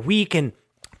know, if you're weak.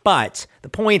 But the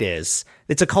point is,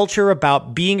 it's a culture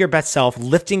about being your best self,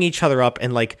 lifting each other up,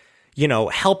 and, like, you know,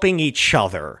 helping each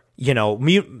other. You know,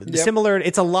 similar.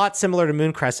 It's a lot similar to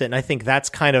Moon Crescent, and I think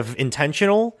that's kind of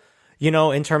intentional. You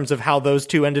know, in terms of how those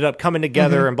two ended up coming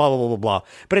together and blah blah blah blah blah.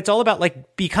 But it's all about,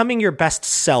 like, becoming your best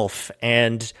self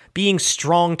and being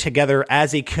strong together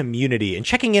as a community and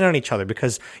checking in on each other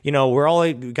because, you know, we're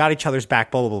all got each other's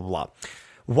back. Blah blah blah blah.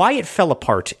 Why it fell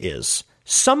apart is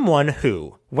someone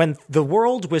who, when the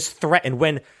world was threatened,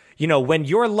 when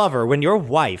your lover, when your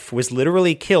wife was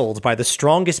literally killed by the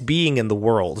strongest being in the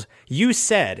world, you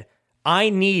said,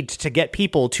 I need to get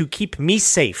people to keep me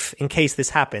safe in case this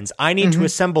happens. I need to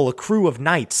assemble a crew of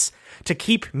knights to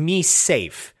keep me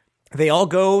safe. They all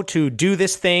go to do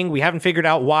this thing. We haven't figured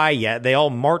out why yet. They all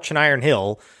march in Iron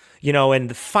Hill, you know,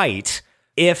 and fight.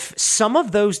 If some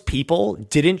of those people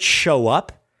didn't show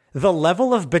up, the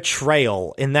level of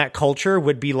betrayal in that culture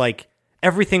would be like,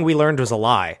 everything we learned was a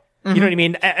lie. You know what I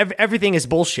mean? Everything is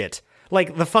bullshit.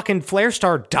 Like, the fucking Flare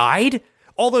Star died.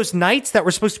 All those knights that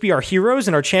were supposed to be our heroes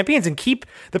and our champions and keep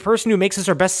the person who makes us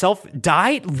our best self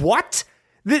died. What?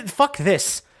 Fuck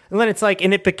this. And then it's like,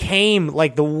 and it became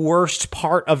like the worst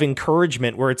part of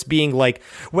encouragement where it's being like,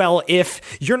 well, if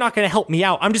you're not going to help me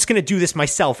out, I'm just going to do this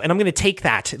myself. And I'm going to take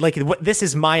that. Like, this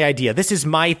is my idea. This is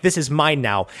mine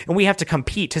now. And we have to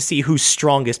compete to see who's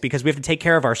strongest because we have to take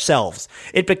care of ourselves.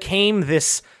 It became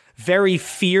this very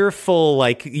fearful,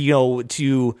 like, you know,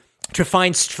 to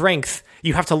find strength,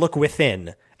 you have to look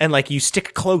within. And like you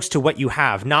stick close to what you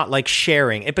have, not like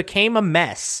sharing. It became a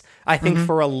mess, I think,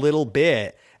 for a little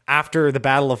bit after the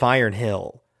Battle of Iron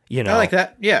Hill. You know, I like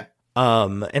that. Yeah.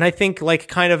 And I think like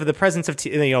kind of the presence of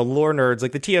lore nerds,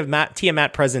 like the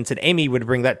Tiamat presence, and Amy would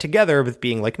bring that together with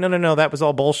being like, no, that was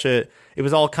all bullshit. It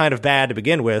was all kind of bad to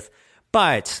begin with.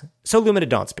 But so Lumina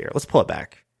Dawnspear, let's pull it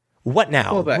back. What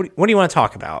now? What do you want to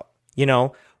talk about? You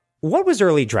know, what was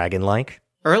Early Dragon like?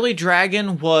 Early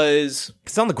Dragon was...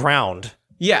 It's on the ground.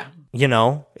 Yeah. You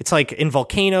know, it's like in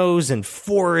volcanoes and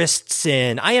forests,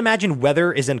 and I imagine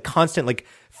weather is in constant like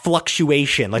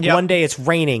fluctuation. Like one day it's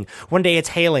raining, one day it's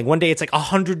hailing, one day it's like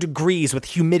 100 degrees with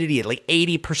humidity at like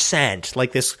 80%.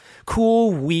 Like this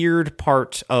cool, weird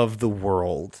part of the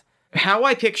world. How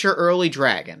I picture Early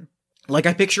Dragon, like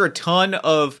I picture a ton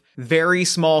of very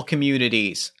small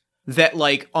communities that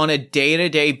like on a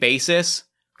day-to-day basis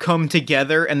come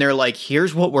together and they're like,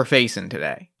 here's what we're facing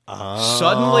today.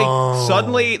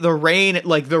 Suddenly the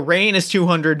rain is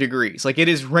 200 degrees. Like it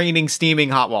is raining steaming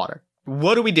hot water.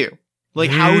 What do we do?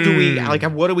 Like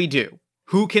what do we do?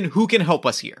 Who can help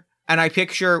us here? And I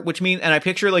picture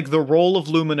like the role of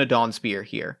Lumina Dawnspear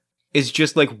here is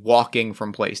just like walking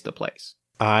from place to place.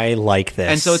 I like this.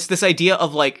 And so it's this idea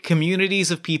of like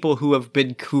communities of people who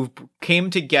came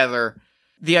together.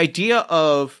 The idea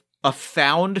of a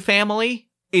found family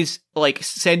is like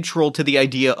central to the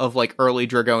idea of like early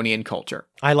Dragonian culture.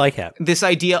 I like it. This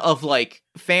idea of like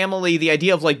family, the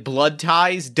idea of like blood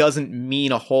ties doesn't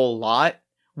mean a whole lot.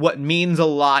 What means a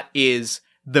lot is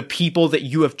the people that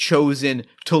you have chosen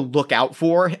to look out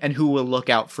for and who will look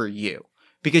out for you.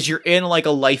 Because you're in like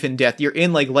a life and death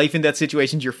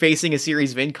situations. You're facing a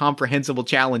series of incomprehensible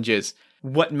challenges.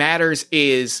 What matters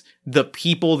is the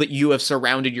people that you have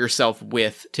surrounded yourself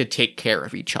with to take care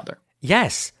of each other.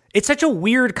 Yes. It's such a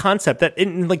weird concept that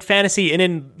in like fantasy and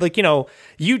in like, you know,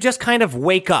 you just kind of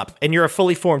wake up and you're a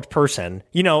fully formed person,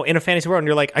 you know, in a fantasy world and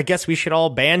you're like, I guess we should all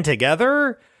band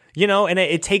together, you know, and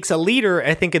it takes a leader,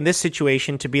 I think, in this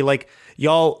situation to be like,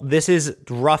 y'all, this is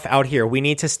rough out here. We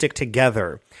need to stick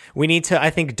together. We need to, I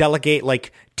think, delegate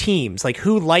like teams, like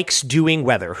who likes doing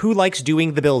weather, who likes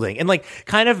doing the building, and like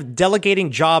kind of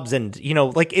delegating jobs. And, you know,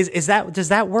 like, does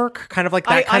that work? Kind of like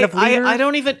that kind of leader?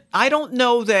 I don't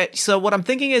know that. So what I'm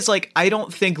thinking is like, I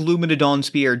don't think Lumina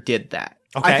Dawnspear did that.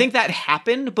 Okay. I think that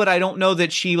happened, but I don't know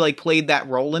that she like played that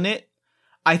role in it.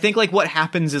 I think like what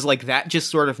happens is like that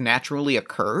just sort of naturally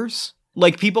occurs.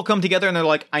 Like people come together and they're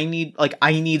like, I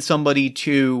need somebody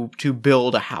to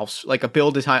build a house, like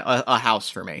a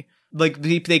house for me. Like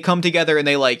they come together and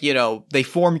they like, you know, they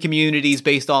form communities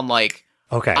based on like,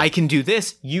 okay, I can do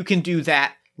this, you can do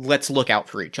that. Let's look out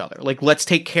for each other. Like, let's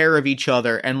take care of each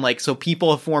other. And like, so people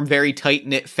have formed very tight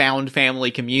knit found family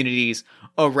communities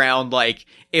around like,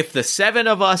 if the 7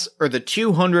 of us or the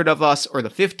 200 of us or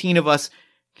the 15 of us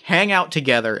hang out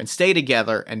together and stay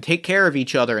together and take care of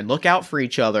each other and look out for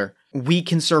each other, we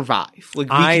can survive. Like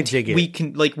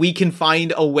we can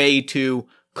find a way to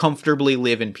comfortably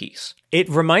live in peace. It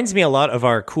reminds me a lot of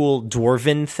our cool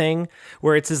dwarven thing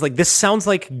where it says like, this sounds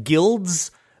like guilds,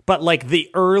 but like the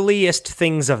earliest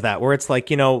things of that, where it's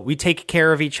like, you know, we take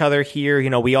care of each other here.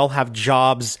 You know, we all have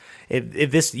jobs.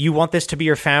 If you want this to be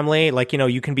your family, like, you know,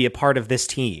 you can be a part of this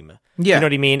team. Yeah. You know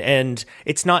what I mean? And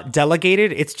it's not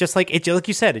delegated. It's just like, like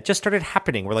you said, it just started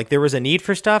happening where like there was a need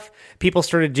for stuff. People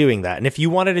started doing that. And if you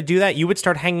wanted to do that, you would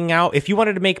start hanging out. If you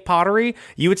wanted to make pottery,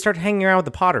 you would start hanging around with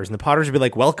the potters, and the potters would be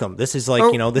like, welcome. This is like,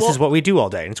 this is what we do all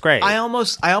day. And it's great. I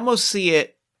almost see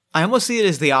it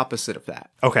as the opposite of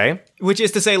that. Okay. Which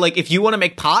is to say, like, if you want to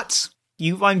make pots,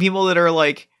 you find people that are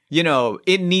like, you know,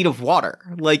 in need of water.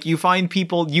 Like you find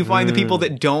the people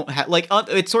that don't have, like,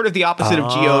 it's sort of the opposite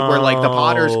of Geode, where like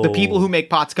the people who make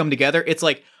pots come together. It's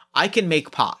like, I can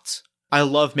make pots. I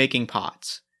love making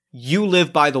pots. You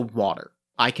live by the water.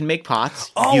 I can make pots.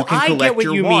 Oh, you can collect I get what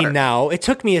your you water. mean now. It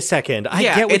took me a second. I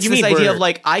get what you mean. It's this idea of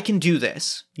like, I can do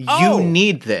this. You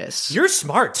need this. You're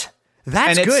smart.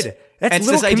 That's good. That's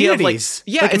little this communities.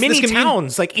 Idea of like, like mini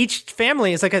towns. Like each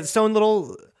family is like its own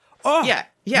little. Yeah.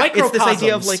 It's this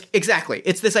idea of like, exactly.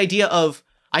 It's this idea of,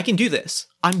 I can do this.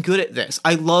 I'm good at this.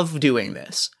 I love doing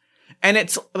this. And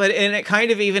it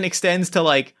kind of even extends to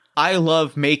like, I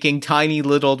love making tiny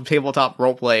little tabletop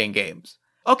role-playing games.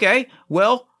 Okay,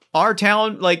 well, our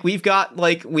town, like we've got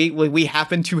like we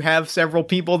happen to have several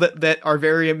people that are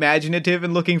very imaginative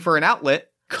and looking for an outlet.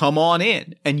 Come on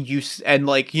in, and that's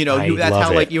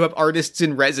how like you have artists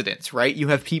in residence, right? You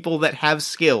have people that have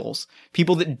skills,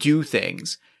 people that do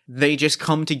things. They just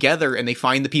come together and they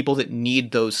find the people that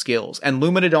need those skills. And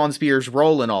Lumina Dawnspear's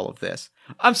role in all of this.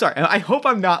 I'm sorry, I hope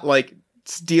I'm not like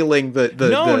stealing the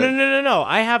No.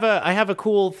 I have a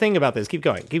cool thing about this. Keep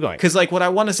going. Because like what I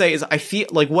want to say is I feel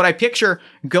like what I picture,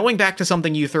 going back to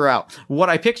something you threw out, what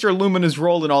I picture Lumina's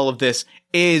role in all of this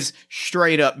is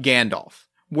straight up Gandalf.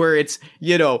 Where it's,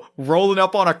 rolling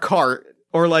up on a cart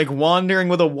or like wandering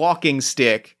with a walking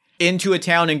stick into a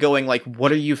town and going like,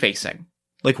 what are you facing?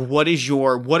 Like, what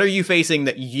are you facing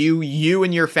that you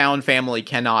and your found family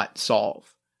cannot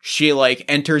solve? She like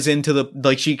enters into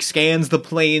she scans the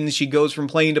plains. She goes from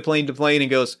plane to plane to plane and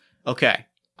goes, okay,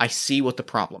 I see what the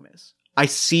problem is. I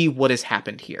see what has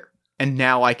happened here. And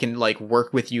now I can like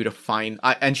work with you to find,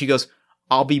 and she goes,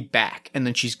 I'll be back. And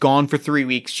then she's gone for 3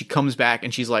 weeks. She comes back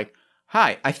and she's like,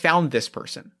 hi, I found this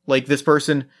person. Like, this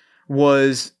person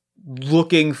was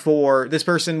looking for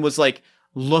direction.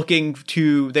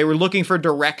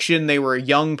 They were a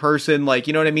young person. Like,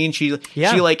 you know what I mean? She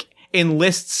like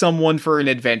enlists someone for an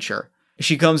adventure.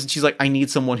 She comes and she's like, I need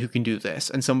someone who can do this.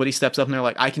 And somebody steps up and they're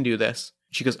like, I can do this.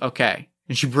 She goes, okay.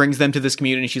 And she brings them to this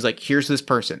community. And she's like, here's this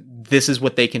person. This is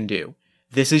what they can do.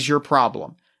 This is your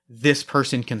problem. This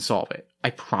person can solve it.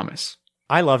 I promise.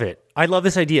 I love it. I love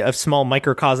this idea of small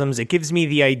microcosms. It gives me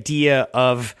the idea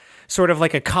of sort of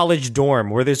like a college dorm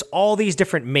where there's all these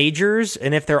different majors,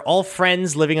 and if they're all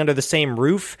friends living under the same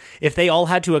roof, if they all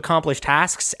had to accomplish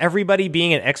tasks, everybody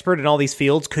being an expert in all these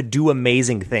fields could do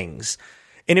amazing things.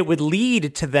 And it would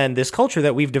lead to then this culture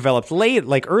that we've developed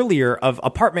earlier of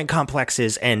apartment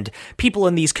complexes and people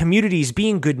in these communities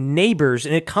being good neighbors.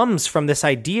 And it comes from this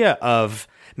idea of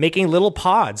making little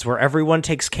pods where everyone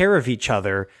takes care of each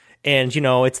other. And,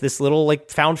 it's this little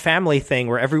like found family thing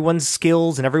where everyone's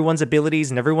skills and everyone's abilities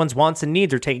and everyone's wants and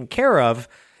needs are taken care of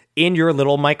in your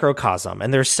little microcosm.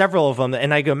 And there's several of them.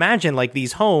 And I imagine like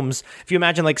these homes, if you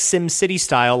imagine like Sim City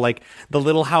style, like the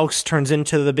little house turns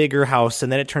into the bigger house.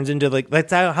 And then it turns into like,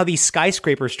 that's how these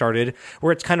skyscrapers started,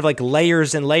 where it's kind of like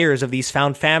layers and layers of these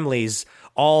found families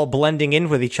all blending in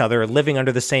with each other, living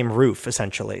under the same roof,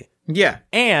 essentially. Yeah.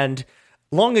 And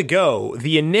long ago,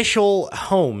 the initial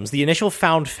homes, the initial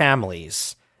found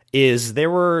families, there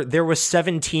was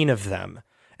 17 of them,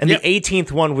 and the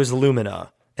 18th one was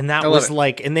Lumina, and that was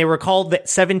like, and they were called the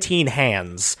 17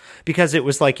 hands because it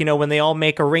was like, when they all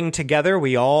make a ring together,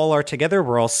 we all are together,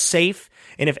 we're all safe,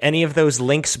 and if any of those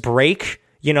links break,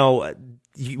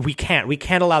 we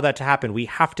can't allow that to happen. We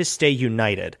have to stay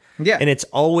united. Yeah, and it's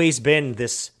always been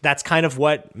this. That's kind of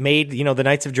what made the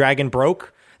Knights of Dragon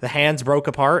broke. The hands broke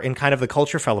apart and kind of the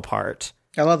culture fell apart.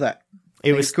 I love that.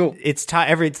 It was cool. It's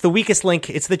the weakest link.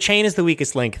 It's the chain is the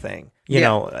weakest link thing. You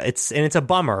know, it's a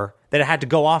bummer that it had to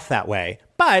go off that way.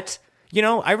 But,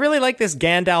 I really like this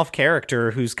Gandalf character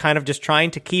who's kind of just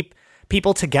trying to keep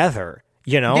people together,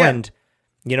 and,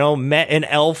 met an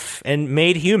elf and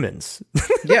made humans.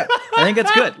 Yeah, I think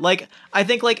that's good. Like, I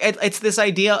think like it's this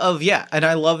idea of, and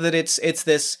I love that it's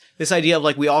this idea of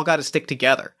like, we all got to stick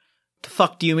together. The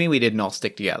fuck do you mean we didn't all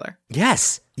stick together?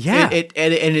 Yes. Yeah.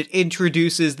 It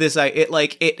introduces this,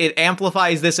 it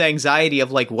amplifies this anxiety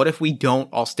of like, what if we don't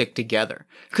all stick together?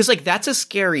 Because like, that's a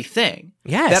scary thing.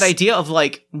 Yes. That idea of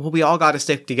like, well, we all got to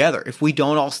stick together. If we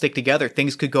don't all stick together,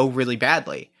 things could go really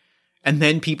badly. And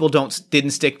then people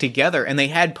didn't stick together, and they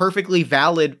had perfectly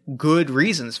valid, good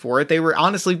reasons for it. They were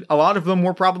honestly, a lot of them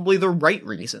were probably the right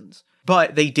reasons,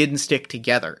 but they didn't stick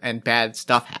together and bad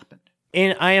stuff happened.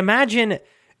 And I imagine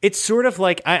it's sort of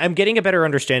like, I'm getting a better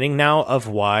understanding now of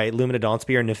why Lumina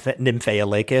Dawnspear and Nymphaea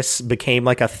Lakis became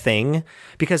like a thing,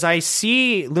 because I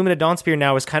see Lumina Dawnspear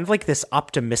now as kind of like this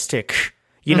optimistic,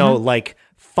 like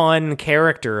fun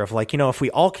character of like, if we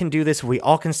all can do this, if we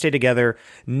all can stay together,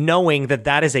 knowing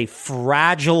that is a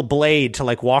fragile blade to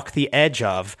like walk the edge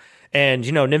of. And,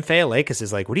 Nymphaea Lakis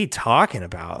is like, what are you talking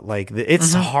about? Like,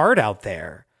 it's hard out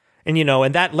there. And,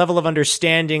 and that level of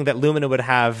understanding that Lumina would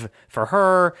have for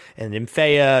her, and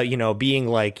Nymphaea, being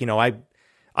like,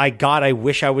 I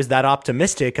wish I was that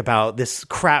optimistic about this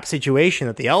crap situation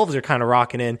that the elves are kind of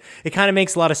rocking in. It kind of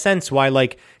makes a lot of sense why,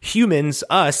 like, humans,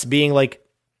 us, being like,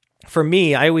 for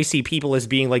me, I always see people as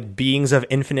being like beings of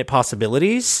infinite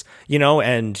possibilities,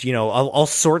 and, all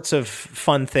sorts of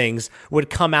fun things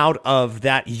would come out of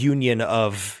that union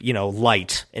of,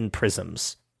 light and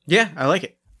prisms. Yeah, I like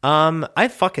it. I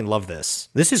fucking love this.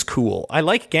 This is cool. I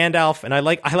like Gandalf, and I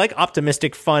like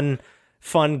optimistic, fun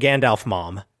Gandalf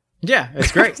mom. Yeah,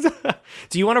 it's great.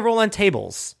 Do you want to roll on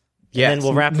tables? Yes. And then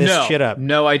we'll wrap this shit up.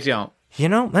 No, I don't. You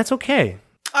know, that's okay.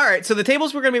 All right, so the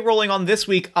tables we're going to be rolling on this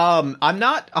week, I'm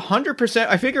not 100%.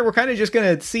 I figure we're kind of just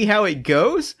going to see how it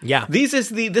goes. Yeah. This is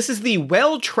the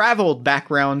well-traveled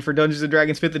background for Dungeons &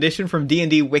 Dragons 5th edition from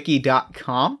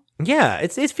dndwiki.com. Yeah,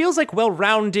 it feels like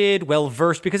well-rounded,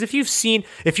 well-versed, because if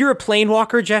you're a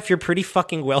planewalker, Jeff, you're pretty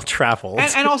fucking well-traveled.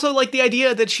 And also, like, the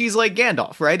idea that she's like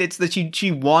Gandalf, right? It's that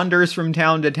she wanders from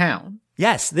town to town.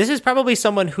 Yes, this is probably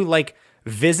someone who, like,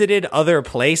 visited other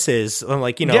places,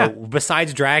 like, you know,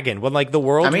 besides Dragon, when, like, the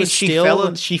world was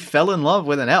still... she fell in love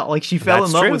with an elf. Like, she fell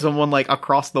in love with someone, like,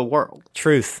 across the world.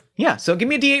 Truth. Yeah, so give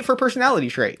me a D8 for personality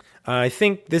trait. I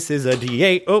think this is a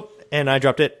D8. Oh, and I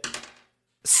dropped it.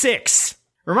 6.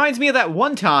 Reminds me of that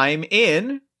one time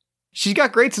in... She's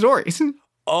got great stories.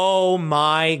 Oh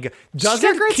my god. She's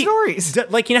got great stories.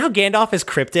 Like, you know how Gandalf is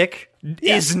cryptic?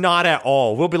 Yes. Is not at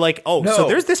all. We'll be like, so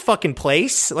there's this fucking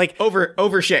place? Like,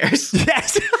 overshares.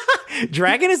 Yes.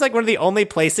 Dragon is like one of the only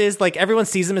places, like, everyone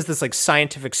sees them as this, like,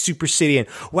 scientific super city, and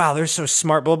wow, they're so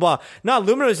smart, blah, blah. No,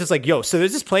 Lumina is just like, so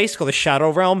there's this place called the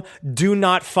Shadow Realm. Do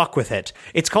not fuck with it.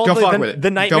 It's called the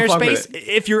Nightmare Space.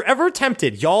 If you're ever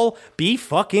tempted, y'all be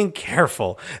fucking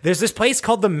careful. There's this place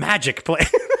called the Magic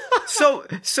Place. So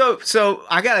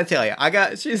I gotta tell you,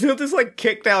 she's just like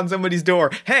kick down somebody's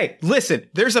door. Hey, listen,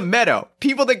 there's a meadow.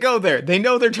 People that go there, they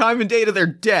know their time and date of their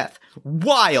death.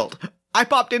 Wild. I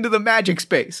popped into the magic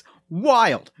space.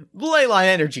 Wild. Leyline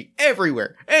energy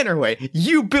everywhere. Anyway,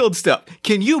 you build stuff.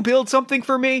 Can you build something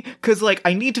for me? Cause like,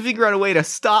 I need to figure out a way to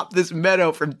stop this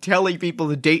meadow from telling people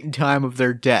the date and time of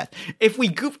their death. If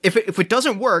it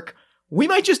doesn't work, we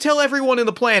might just tell everyone in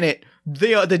the planet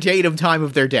the date of time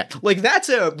of their death. Like, that's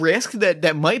a risk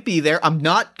that might be there. I'm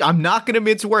not going to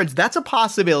mince words. That's a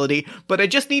possibility, but I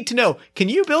just need to know, can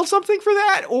you build something for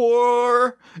that?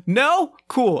 Or no?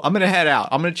 Cool. I'm going to head out.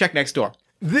 I'm going to check next door.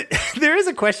 There is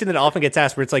a question that often gets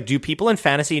asked where it's like, do people in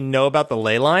fantasy know about the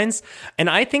ley lines? And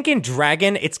I think in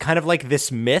Dragon, it's kind of like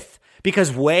this myth.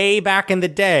 Because way back in the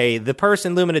day, the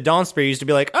person Lumina Dawnspear used to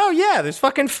be like, oh yeah, there's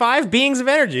fucking 5 beings of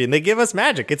energy and they give us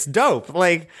magic. It's dope.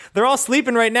 Like, they're all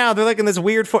sleeping right now. They're like in this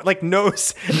weird,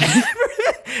 nose.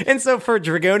 And so for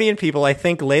Dragonian people, I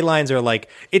think ley lines are like,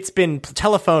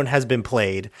 telephone has been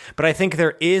played. But I think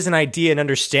there is an idea and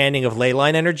understanding of ley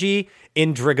line energy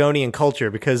in Dragonian culture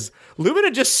because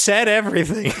Lumina just said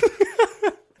everything.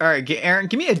 All right, Aaron,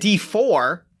 give me a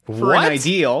D4. For what? An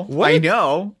ideal. What? I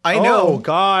know. Oh,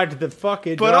 God, the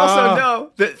fucking... But also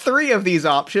know that 3 of these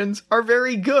options are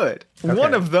very good. Okay.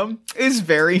 One of them is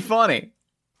very funny.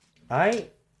 It's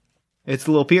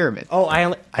the Little Pyramid. Oh,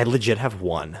 I legit have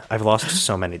 1. I've lost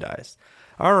so many dice.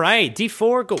 All right,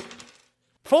 D4, go.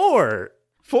 4.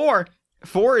 4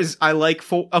 is, I like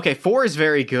 4. Okay, 4 is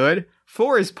very good.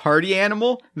 4 is party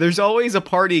animal. There's always a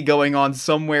party going on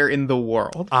somewhere in the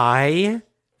world. I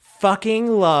fucking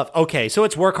love... Okay, so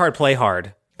it's work hard, play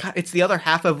hard. God, it's the other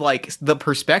half of, like, the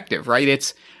perspective, right?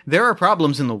 It's, there are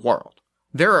problems in the world.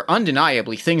 There are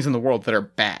undeniably things in the world that are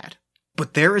bad.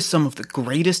 But there is some of the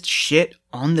greatest shit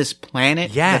on this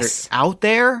planet that are out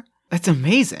there. That's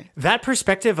amazing. That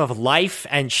perspective of life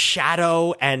and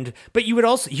shadow but you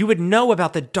would know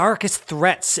about the darkest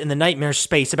threats in the nightmare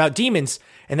space, about demons,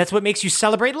 and that's what makes you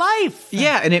celebrate life.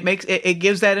 Yeah, and it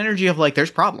gives that energy of like,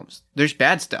 there's problems. There's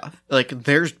bad stuff. Like,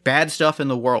 there's bad stuff in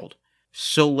the world.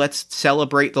 So let's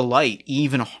celebrate the light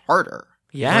even harder.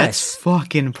 Yes. Let's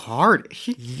fucking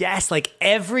party. Yes, like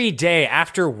every day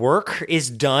after work is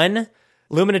done,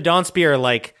 Lumina Dawnspear,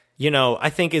 like, you know, I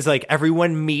think is like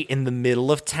everyone meet in the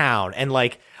middle of town and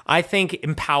like I think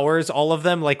empowers all of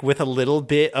them like with a little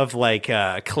bit of like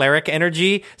cleric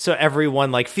energy. So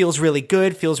everyone like feels really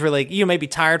good, feels really, you may be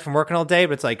tired from working all day,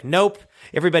 but it's like, nope,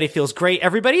 everybody feels great.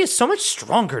 Everybody is so much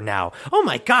stronger now. Oh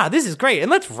my God, this is great.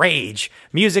 And let's rage.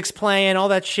 Music's playing, all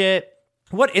that shit.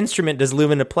 What instrument does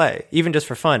Lumina play? Even just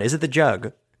for fun. Is it the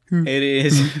jug? It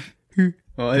is.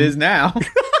 Well, it is now.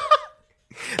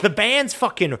 The band's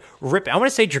fucking rip. I want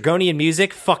to say Dragonian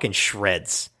music fucking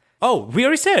shreds. Oh, we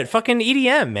already said it. Fucking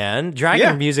EDM, man.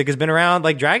 Dragon music has been around.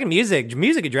 Like Dragon music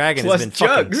of Dragon plus has been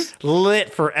jugs. Fucking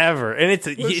lit forever. And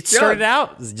it started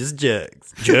out just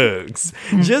jugs.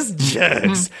 Just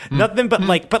jugs. Nothing but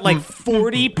like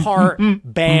 40-part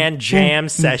band jam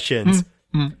sessions.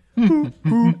 And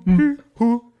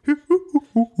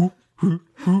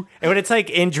when it's like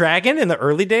in Dragon in the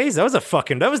early days, that was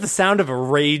the sound of a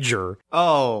rager.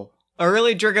 Oh,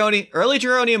 early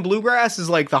Dragonian bluegrass is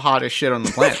like the hottest shit on the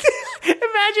planet.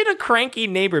 Imagine a cranky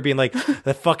neighbor being like,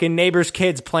 the fucking neighbor's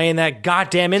kid's playing that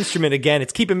goddamn instrument again.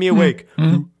 It's keeping me awake.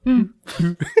 I'm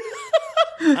obsessed.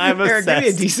 Eric, give me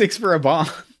a D6 for a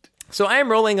bond. So I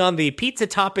am rolling on the pizza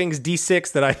toppings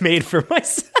D6 that I made for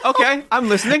myself. Okay, I'm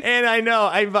listening. And I know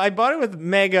I bought it with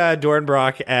Meg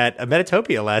Dornbrock at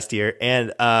Metatopia last year,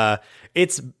 and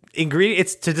it's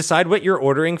to decide what you're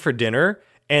ordering for dinner,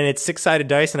 and it's 6-sided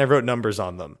dice, and I wrote numbers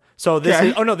on them. So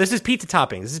this is pizza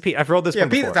toppings. I've rolled this one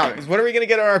before. Pizza toppings. What are we gonna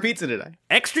get on our pizza today?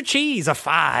 Extra cheese, a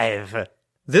 5.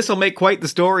 This will make quite the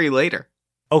story later.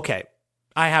 Okay,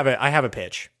 I have a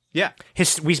pitch. Yeah.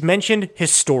 We mentioned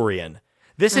historian.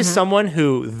 This is someone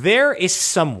who there is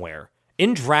somewhere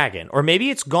in Dragon, or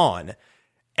maybe it's gone.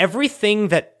 Everything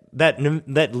that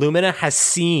Lumina has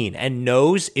seen and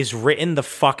knows is written the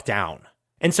fuck down.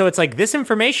 And so it's like this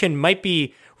information might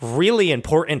be really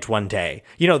important one day.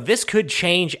 You know, this could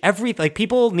change everything. Like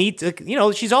people need to, you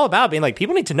know, she's all about being like,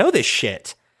 people need to know this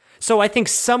shit. So I think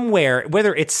somewhere,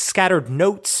 whether it's scattered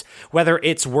notes, whether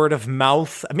it's word of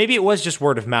mouth, maybe it was just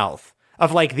word of mouth,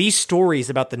 of like these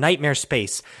stories about the nightmare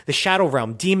space, the shadow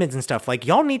realm, demons and stuff, like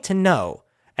y'all need to know.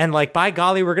 And like, by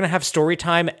golly, we're going to have story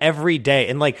time every day.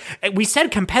 And like we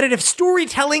said, competitive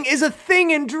storytelling is a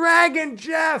thing in Dragon,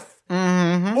 Jeff.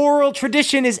 Mm-hmm. Oral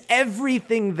tradition is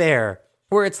everything there.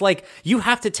 Where it's like, you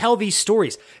have to tell these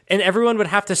stories. And everyone would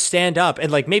have to stand up.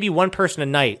 And like maybe one person a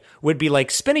night would be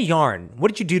like, spin a yarn.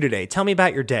 What did you do today? Tell me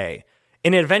about your day.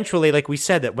 And eventually, like we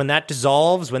said, that when that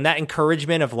dissolves, when that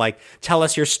encouragement of like, tell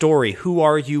us your story, who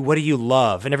are you, what do you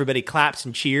love, and everybody claps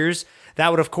and cheers, that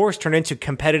would of course turn into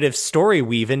competitive story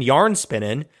weaving, yarn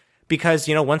spinning, because,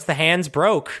 you know, once the hands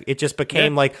broke, it just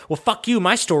became like, well, fuck you,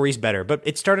 my story's better. But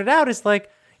it started out as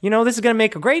like, you know, this is going to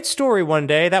make a great story one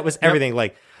day. That was everything.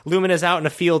 Like, Lumina's out in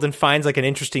a field and finds like an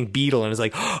interesting beetle and is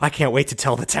like, oh, I can't wait to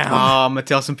tell the town. Oh, I'm gonna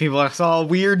tell some people I saw a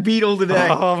weird beetle today.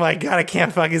 Oh my god, I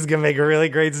can't fuck. It's gonna make a really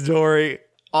great story.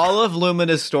 All of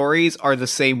Lumina's stories are the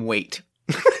same weight.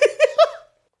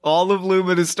 All of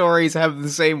Lumina's stories have the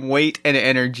same weight and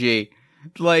energy.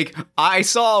 Like, I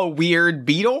saw a weird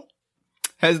beetle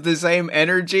has the same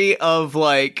energy of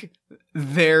like,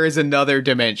 there is another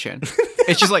dimension.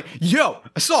 It's just like, yo,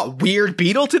 I saw a weird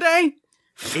beetle today.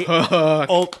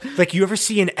 Like you ever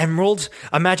see an emerald?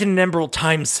 Imagine an emerald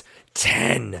times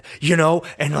 10, you know,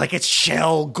 and like its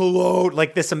shell glowed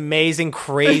like this amazing,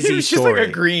 crazy it's story. Just like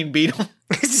a green beetle.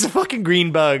 It's just a fucking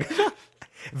green bug.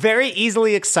 Very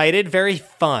easily excited, very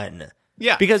fun.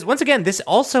 Yeah. Because once again, this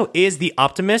also is the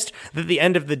optimist that at the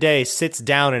end of the day sits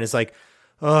down and is like,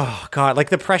 oh god, like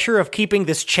the pressure of keeping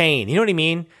this chain. You know what I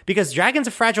mean? Because Dragon's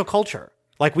a fragile culture.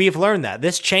 Like we have learned that.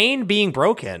 This chain being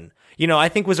broken, you know, I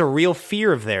think was a real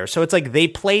fear of theirs. So it's like they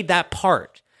played that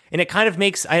part. And it kind of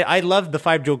makes, I love the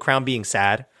 5 Jewel Crown being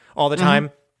sad all the time,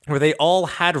 where they all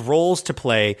had roles to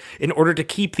play in order to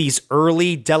keep these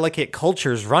early, delicate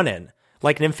cultures running.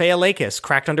 Like Nymphea Lakis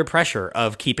cracked under pressure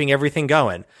of keeping everything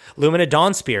going. Lumina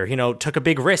Dawnspear, you know, took a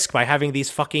big risk by having these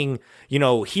fucking, you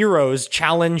know, heroes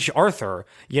challenge Arthur.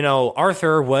 You know,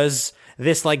 Arthur was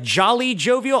this like jolly,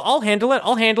 jovial, I'll handle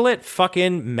it,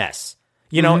 fucking mess.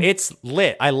 You know, it's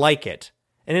lit. I like it.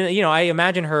 And then, you know, I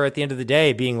imagine her at the end of the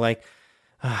day being like,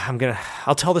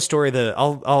 I'll tell the story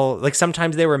I'll like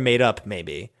sometimes they were made up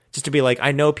maybe. Just to be like,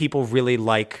 I know people really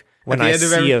like when I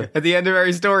see at the end of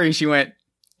every story, she went,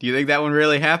 do you think that one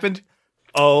really happened?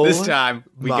 Oh, this time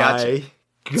we got you.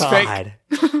 God.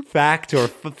 Fact or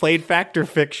played fact or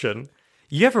fiction.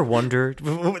 You ever wondered?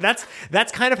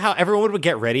 That's kind of how everyone would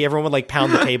get ready. Everyone would like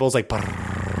pound the tables like,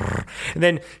 brrr, and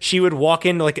then she would walk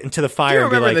in like into the fire. Do you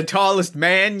and be remember like, the tallest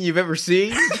man you've ever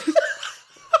seen?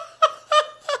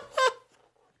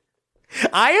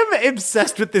 I am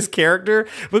obsessed with this character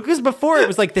because before it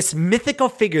was like this mythical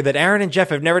figure that Aaron and Jeff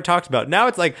have never talked about. Now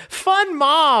it's like, fun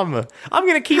mom. I'm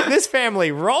going to keep this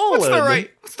family rolling.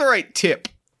 What's the right tip?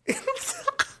 You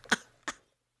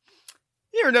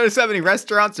ever notice how many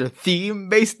restaurants are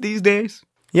theme-based these days?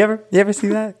 You ever see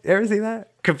that?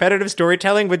 Competitive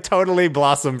storytelling would totally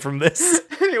blossom from this.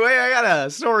 Anyway, I got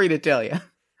a story to tell you.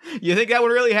 You think that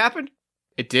one really happened?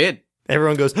 It did.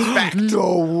 Everyone goes,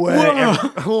 no way.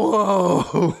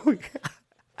 Whoa. All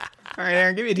right,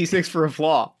 Aaron, give me a D6 for a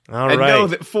flaw. All and right. know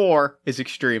that 4 is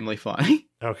extremely funny.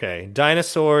 Okay,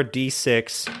 dinosaur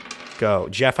D6, go.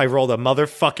 Jeff, I rolled a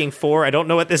motherfucking 4. I don't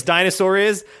know what this dinosaur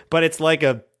is, but it's like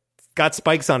got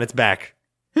spikes on its back.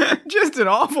 Just an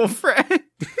awful friend.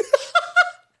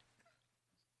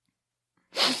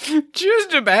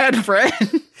 Just a bad friend.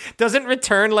 Doesn't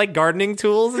return like gardening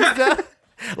tools and stuff.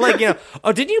 Like, you know,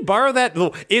 oh, didn't you borrow that?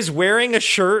 Is wearing a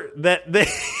shirt that they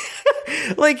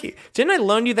like, didn't I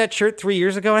loan you that shirt 3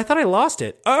 years ago? I thought I lost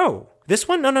it. Oh, this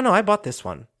one? No, I bought this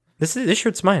one. This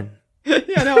shirt's mine.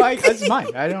 Yeah, no, that's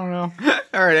mine. I don't know.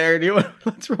 All right, Aaron,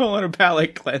 let's roll on a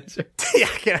palate cleanser. Yeah,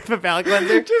 can I have a palate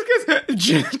cleanser?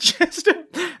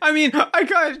 I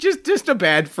got just a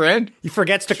bad friend. He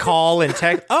forgets to call and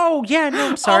text. Oh, yeah, no,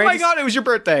 I'm sorry. Oh my God, it was your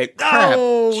birthday.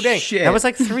 Oh, Crap. dang. Shit. That was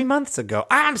like 3 months ago.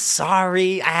 I'm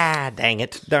sorry. Dang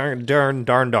it. Darn.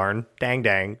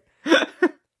 Dang.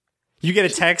 You get a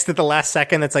text at the last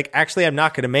second that's like, actually, I'm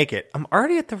not going to make it. I'm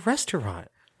already at the restaurant.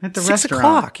 At the 6 restaurant.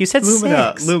 o'clock. You said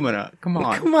Lumina, 6. Lumina, come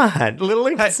on. Come on. Little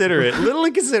inconsiderate.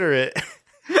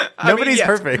 Nobody's yes,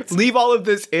 perfect. Leave all of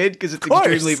this in because it's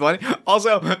extremely funny.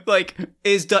 Also, like,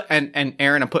 and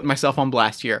Aaron, I'm putting myself on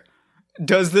blast here.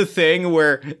 Does the thing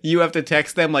where you have to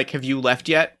text them like, have you left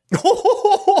yet?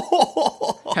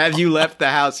 Have you left the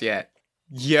house yet?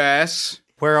 Yes.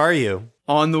 Where are you?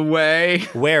 On the way.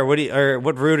 Where? What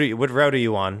route are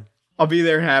you on? I'll be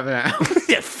there in half an hour.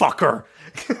 Yeah, fucker.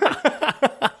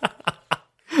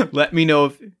 Let me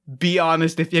know be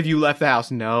honest if you left the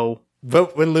house. No.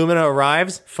 But when Lumina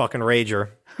arrives, fucking rager.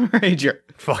 Rager.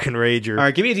 Fucking rager. All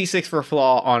right, give me a D6 for a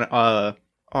flaw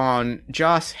on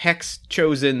Joss Hex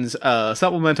Chosen's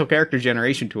supplemental character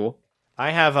generation tool.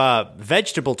 I have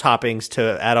vegetable toppings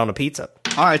to add on a pizza.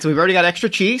 All right, so we've already got extra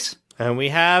cheese. And we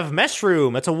have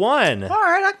mushroom. It's a 1. All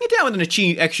right, I can get down with an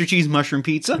extra cheese mushroom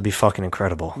pizza. It'd be fucking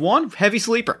incredible. 1 heavy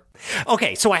sleeper.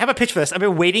 Okay, so I have a pitch for this. I've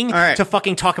been waiting to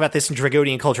fucking talk about this in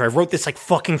Dragonian culture. I wrote this like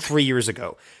fucking 3 years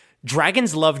ago.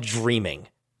 Dragons love dreaming.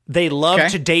 They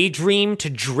love to daydream, to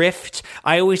drift.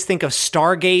 I always think of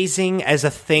stargazing as a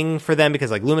thing for them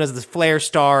because, like, Lumina's this flare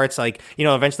star. It's like, you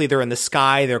know, eventually they're in the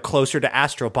sky. They're closer to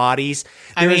astral bodies.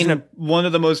 One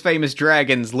of the most famous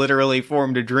dragons literally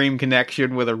formed a dream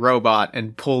connection with a robot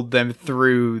and pulled them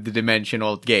through the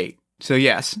dimensional gate. So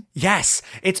yes. Yes.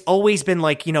 It's always been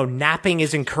like, you know, napping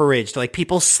is encouraged. Like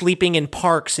people sleeping in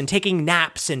parks and taking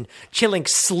naps and chilling.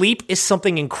 Sleep is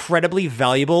something incredibly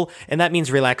valuable. And that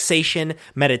means relaxation,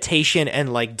 meditation,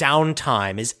 and like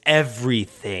downtime is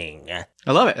everything.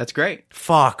 I love it. That's great.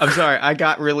 Fuck. I'm sorry. I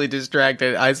got really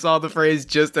distracted. I saw the phrase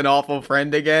just an awful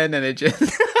friend again and it just...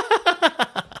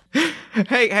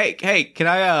 Hey, can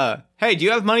I, hey, do you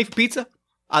have money for pizza?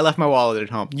 I left my wallet at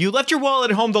home. You left your wallet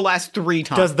at home the last 3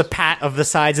 times. Does the pat of the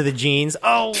sides of the jeans.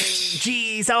 Oh,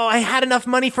 jeez. Oh, I had enough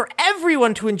money for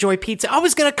everyone to enjoy pizza. I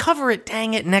was going to cover it.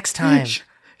 Dang it. Next time.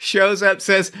 Shows up,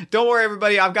 says, don't worry,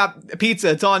 everybody. I've got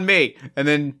pizza. It's on me. And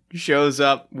then shows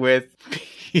up with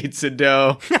pizza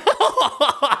dough.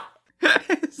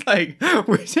 It's like,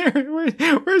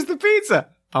 where's the pizza?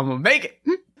 I'm going to make it.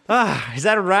 Is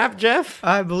that a wrap, Jeff?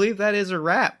 I believe that is a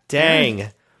wrap. Dang.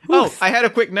 Yeah. Oh, I had a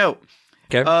quick note.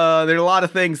 Okay. There's a lot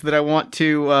of things that I want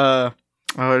to, a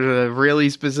really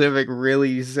specific,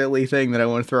 really silly thing that I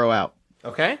want to throw out.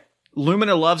 Okay.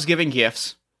 Lumina loves giving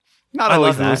gifts. Not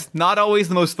always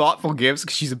the most thoughtful gifts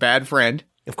because she's a bad friend.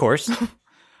 Of course.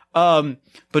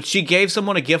 But she gave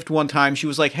someone a gift one time. She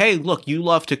was like, hey, look, you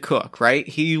love to cook, right?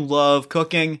 You love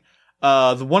cooking.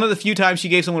 One of the few times she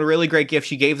gave someone a really great gift,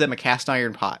 she gave them a cast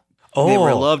iron pot. Oh.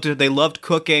 They loved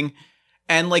cooking.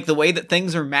 And, like, the way that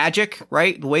things are magic,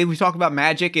 right? The way we talk about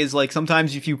magic is, like,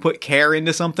 sometimes if you put care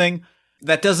into something,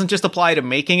 that doesn't just apply to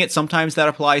making it. Sometimes that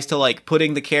applies to, like,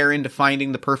 putting the care into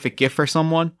finding the perfect gift for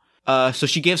someone. So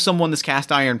she gives someone this cast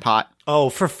iron pot. Oh,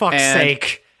 for fuck's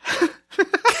sake.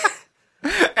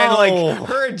 And, like,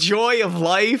 her joy of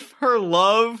life, her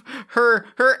love, her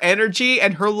energy,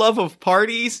 and her love of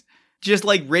parties just,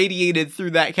 like, radiated through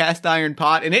that cast iron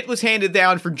pot. And it was handed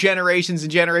down for generations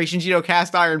and generations. You know,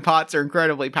 cast iron pots are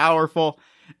incredibly powerful.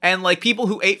 And, like, people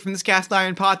who ate from this cast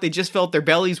iron pot, they just felt their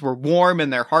bellies were warm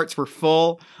and their hearts were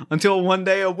full until one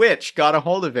day a witch got a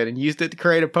hold of it and used it to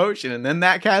create a potion. And then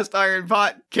that cast iron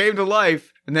pot came to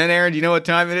life. And then, Aaron, do you know what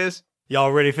time it is?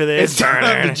 Y'all ready for this? It's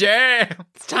time to jam.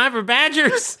 It's time for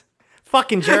Badgers.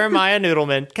 Fucking Jeremiah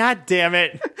Noodleman. God damn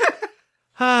it.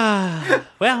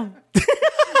 Well...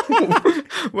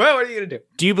 Well, what are you going to do?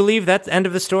 Do you believe that the end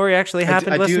of the story actually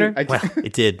happened, listener? I do. Well,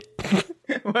 it did.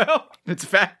 Well, it's a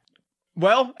fact.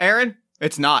 Well, Aaron,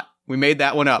 it's not. We made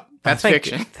that one up. That's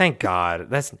fiction. Thank God.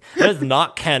 That is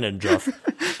not canon, Jeff.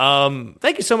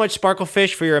 Thank you so much,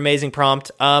 Sparklefish, for your amazing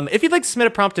prompt. If you'd like to submit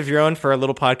a prompt of your own for a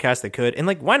little podcast, they could. And,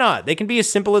 like, why not? They can be as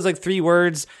simple as, like, 3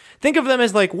 words. Think of them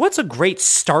as, like, what's a great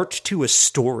start to a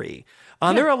story?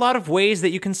 There are a lot of ways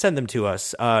that you can send them to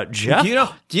us. Jeff?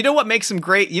 Do you know what makes them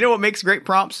great? You know what makes great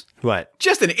prompts? What?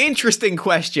 Just an interesting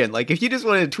question. Like, if you just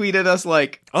wanted to tweet at us,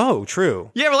 like... Oh, true.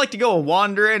 You ever like to go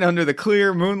wandering under the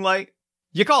clear moonlight?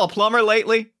 You call a plumber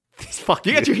lately?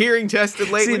 You got your hearing tested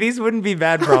lately? See, these wouldn't be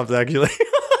bad prompts, actually.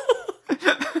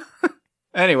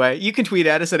 Anyway, you can tweet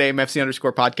at us at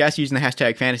AMFC_podcast using the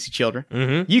hashtag FantasyChildren.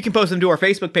 Mm-hmm. You can post them to our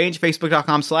Facebook page,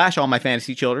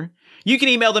 facebook.com/allmyfantasychildren. You can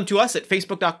email them to us at at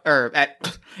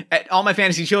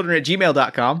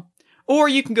allmyfantasychildren@gmail.com. Or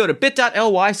you can go to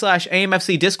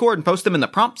bit.ly/AMFC Discord and post them in the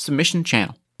prompt submission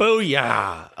channel.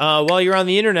 Booyah! While you're on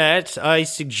the internet, I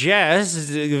suggest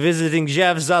visiting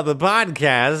Jeff's other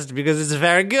podcast because it's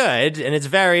very good and it's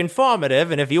very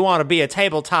informative. And if you want to be a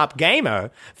tabletop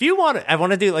gamer, I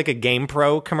want to do like a Game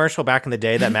Pro commercial back in the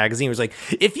day. That magazine was like,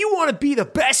 if you want to be the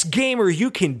best gamer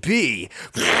you can be,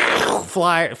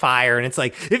 fire. And it's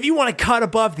like, if you want to cut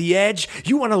above the edge,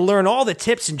 you want to learn all the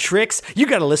tips and tricks, you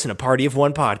got to listen to Party of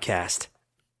One podcast.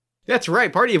 That's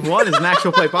right. Party of One is an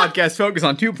actual play podcast focused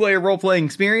on two-player role-playing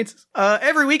experiences.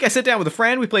 Every week I sit down with a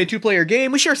friend, we play a two-player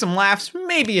game, we share some laughs,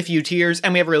 maybe a few tears,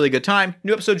 and we have a really good time.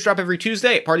 New episodes drop every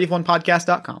Tuesday at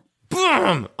partyofonepodcast.com.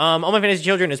 Boom! All My Fantasy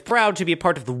Children is proud to be a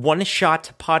part of the One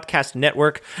Shot Podcast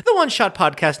Network. The One Shot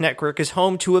Podcast Network is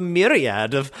home to a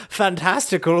myriad of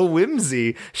fantastical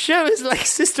whimsy. Shows like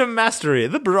System Mastery,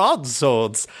 The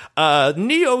Broadswords,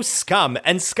 Neo Scum,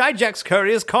 and Skyjack's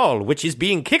Courier's Call, which is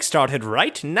being kickstarted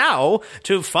right now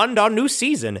to fund our new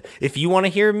season. If you want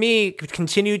to hear me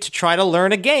continue to try to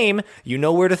learn a game, you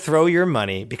know where to throw your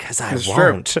money, because I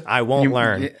won't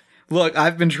learn. Look,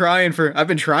 I've been trying for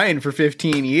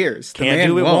 15 years. Can't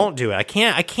do it, won't do it. I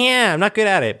can't. I'm not good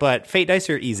at it, but Fate Dice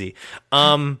are easy.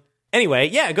 Anyway,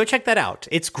 yeah, go check that out.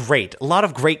 It's great. A lot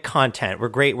of great content.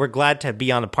 We're glad to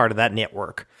be on a part of that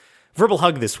network. Verbal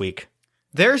hug this week.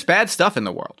 There's bad stuff in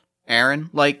the world, Aaron.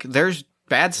 Like, there's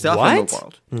bad stuff in the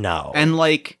world. No. And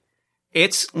like,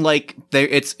 it's like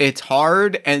it's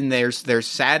hard, and there's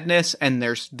sadness, and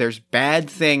there's bad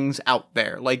things out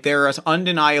there. Like, there are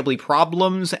undeniably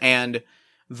problems, and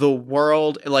the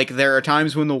world, like, there are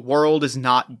times when the world is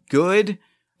not good.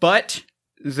 But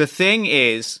the thing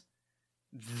is,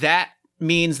 that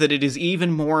means that it is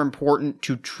even more important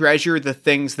to treasure the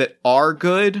things that are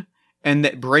good and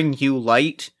that bring you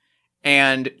light,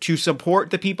 and to support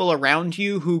the people around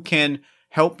you who can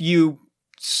help you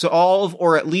solve,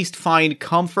 or at least find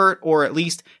comfort, or at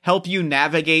least help you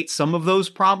navigate some of those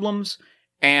problems.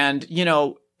 And, you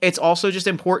know, it's also just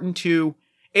important to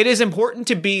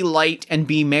be light and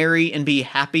be merry and be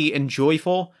happy and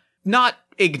joyful, not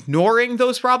ignoring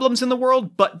those problems in the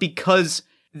world, but because,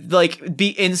 like, be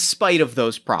in spite of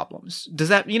those problems. Does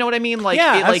that, you know what I mean? Like,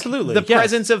 yeah, absolutely. The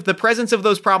presence of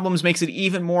those problems makes it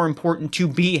even more important to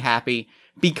be happy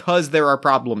because there are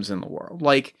problems in the world.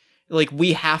 Like,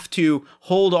 we have to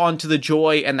hold on to the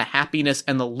joy and the happiness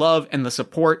and the love and the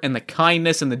support and the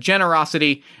kindness and the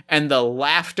generosity and the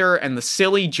laughter and the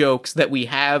silly jokes that we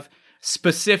have,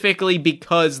 specifically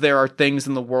because there are things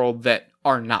in the world that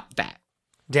are not that.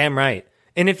 Damn right.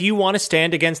 And if you want to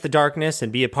stand against the darkness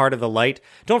and be a part of the light,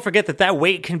 don't forget that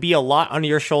weight can be a lot on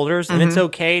your shoulders, and it's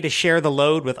okay to share the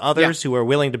load with others who are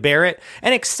willing to bear it,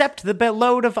 and accept the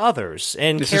load of others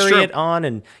and carry it on,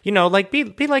 and, you know, like, be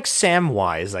like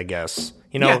Samwise, I guess.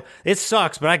 You know, it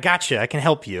sucks, but I got you. I can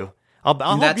help you. I'll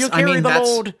help you carry the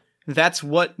load. That's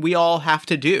what we all have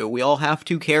to do. We all have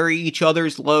to carry each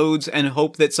other's loads and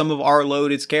hope that some of our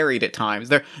load is carried at times.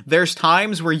 There's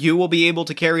times where you will be able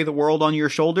to carry the world on your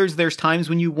shoulders. There's times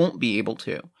when you won't be able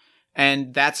to.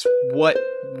 And that's what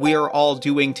we're all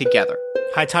doing together.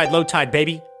 High tide, low tide,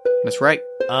 baby. That's right.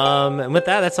 And with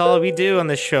that, that's all we do on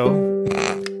this show.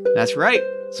 That's right.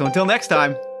 So until next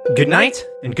time, good night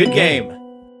and good game.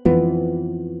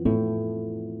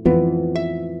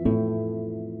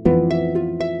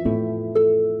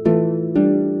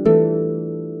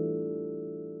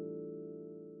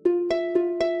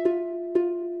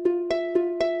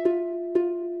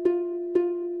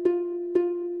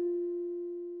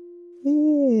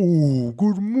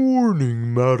 Good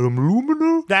morning, Madam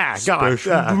Lumina.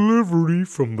 Special delivery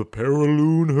from the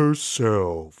Paraloon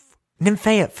herself.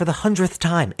 Nymphea, for the 100th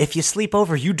time, if you sleep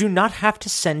over, you do not have to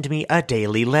send me a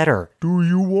daily letter. Do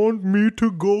you want me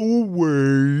to go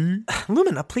away?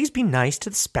 Lumina, please be nice to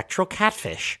the spectral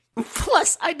catfish.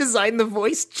 Plus, I designed the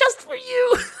voice just for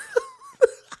you.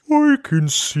 I can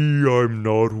see I'm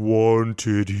not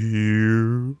wanted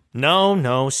here.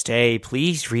 No, stay.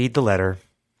 Please read the letter.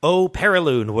 Oh,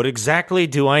 Paraloon, what exactly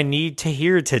do I need to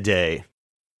hear today?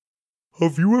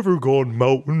 Have you ever gone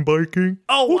mountain biking?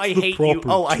 Oh, I hate you.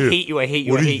 Oh, I hate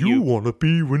you. What do you want to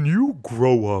be when you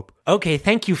grow up? Okay,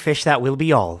 thank you, fish. That will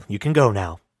be all. You can go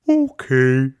now.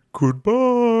 Okay.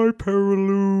 Goodbye,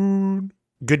 Paraloon.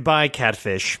 Goodbye,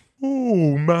 catfish.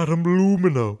 Oh, Madam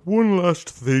Lumina, one last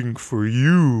thing for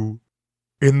you.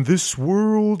 In this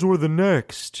world or the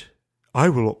next, I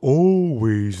will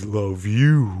always love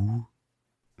you.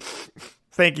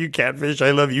 Thank you, catfish. I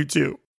love you too.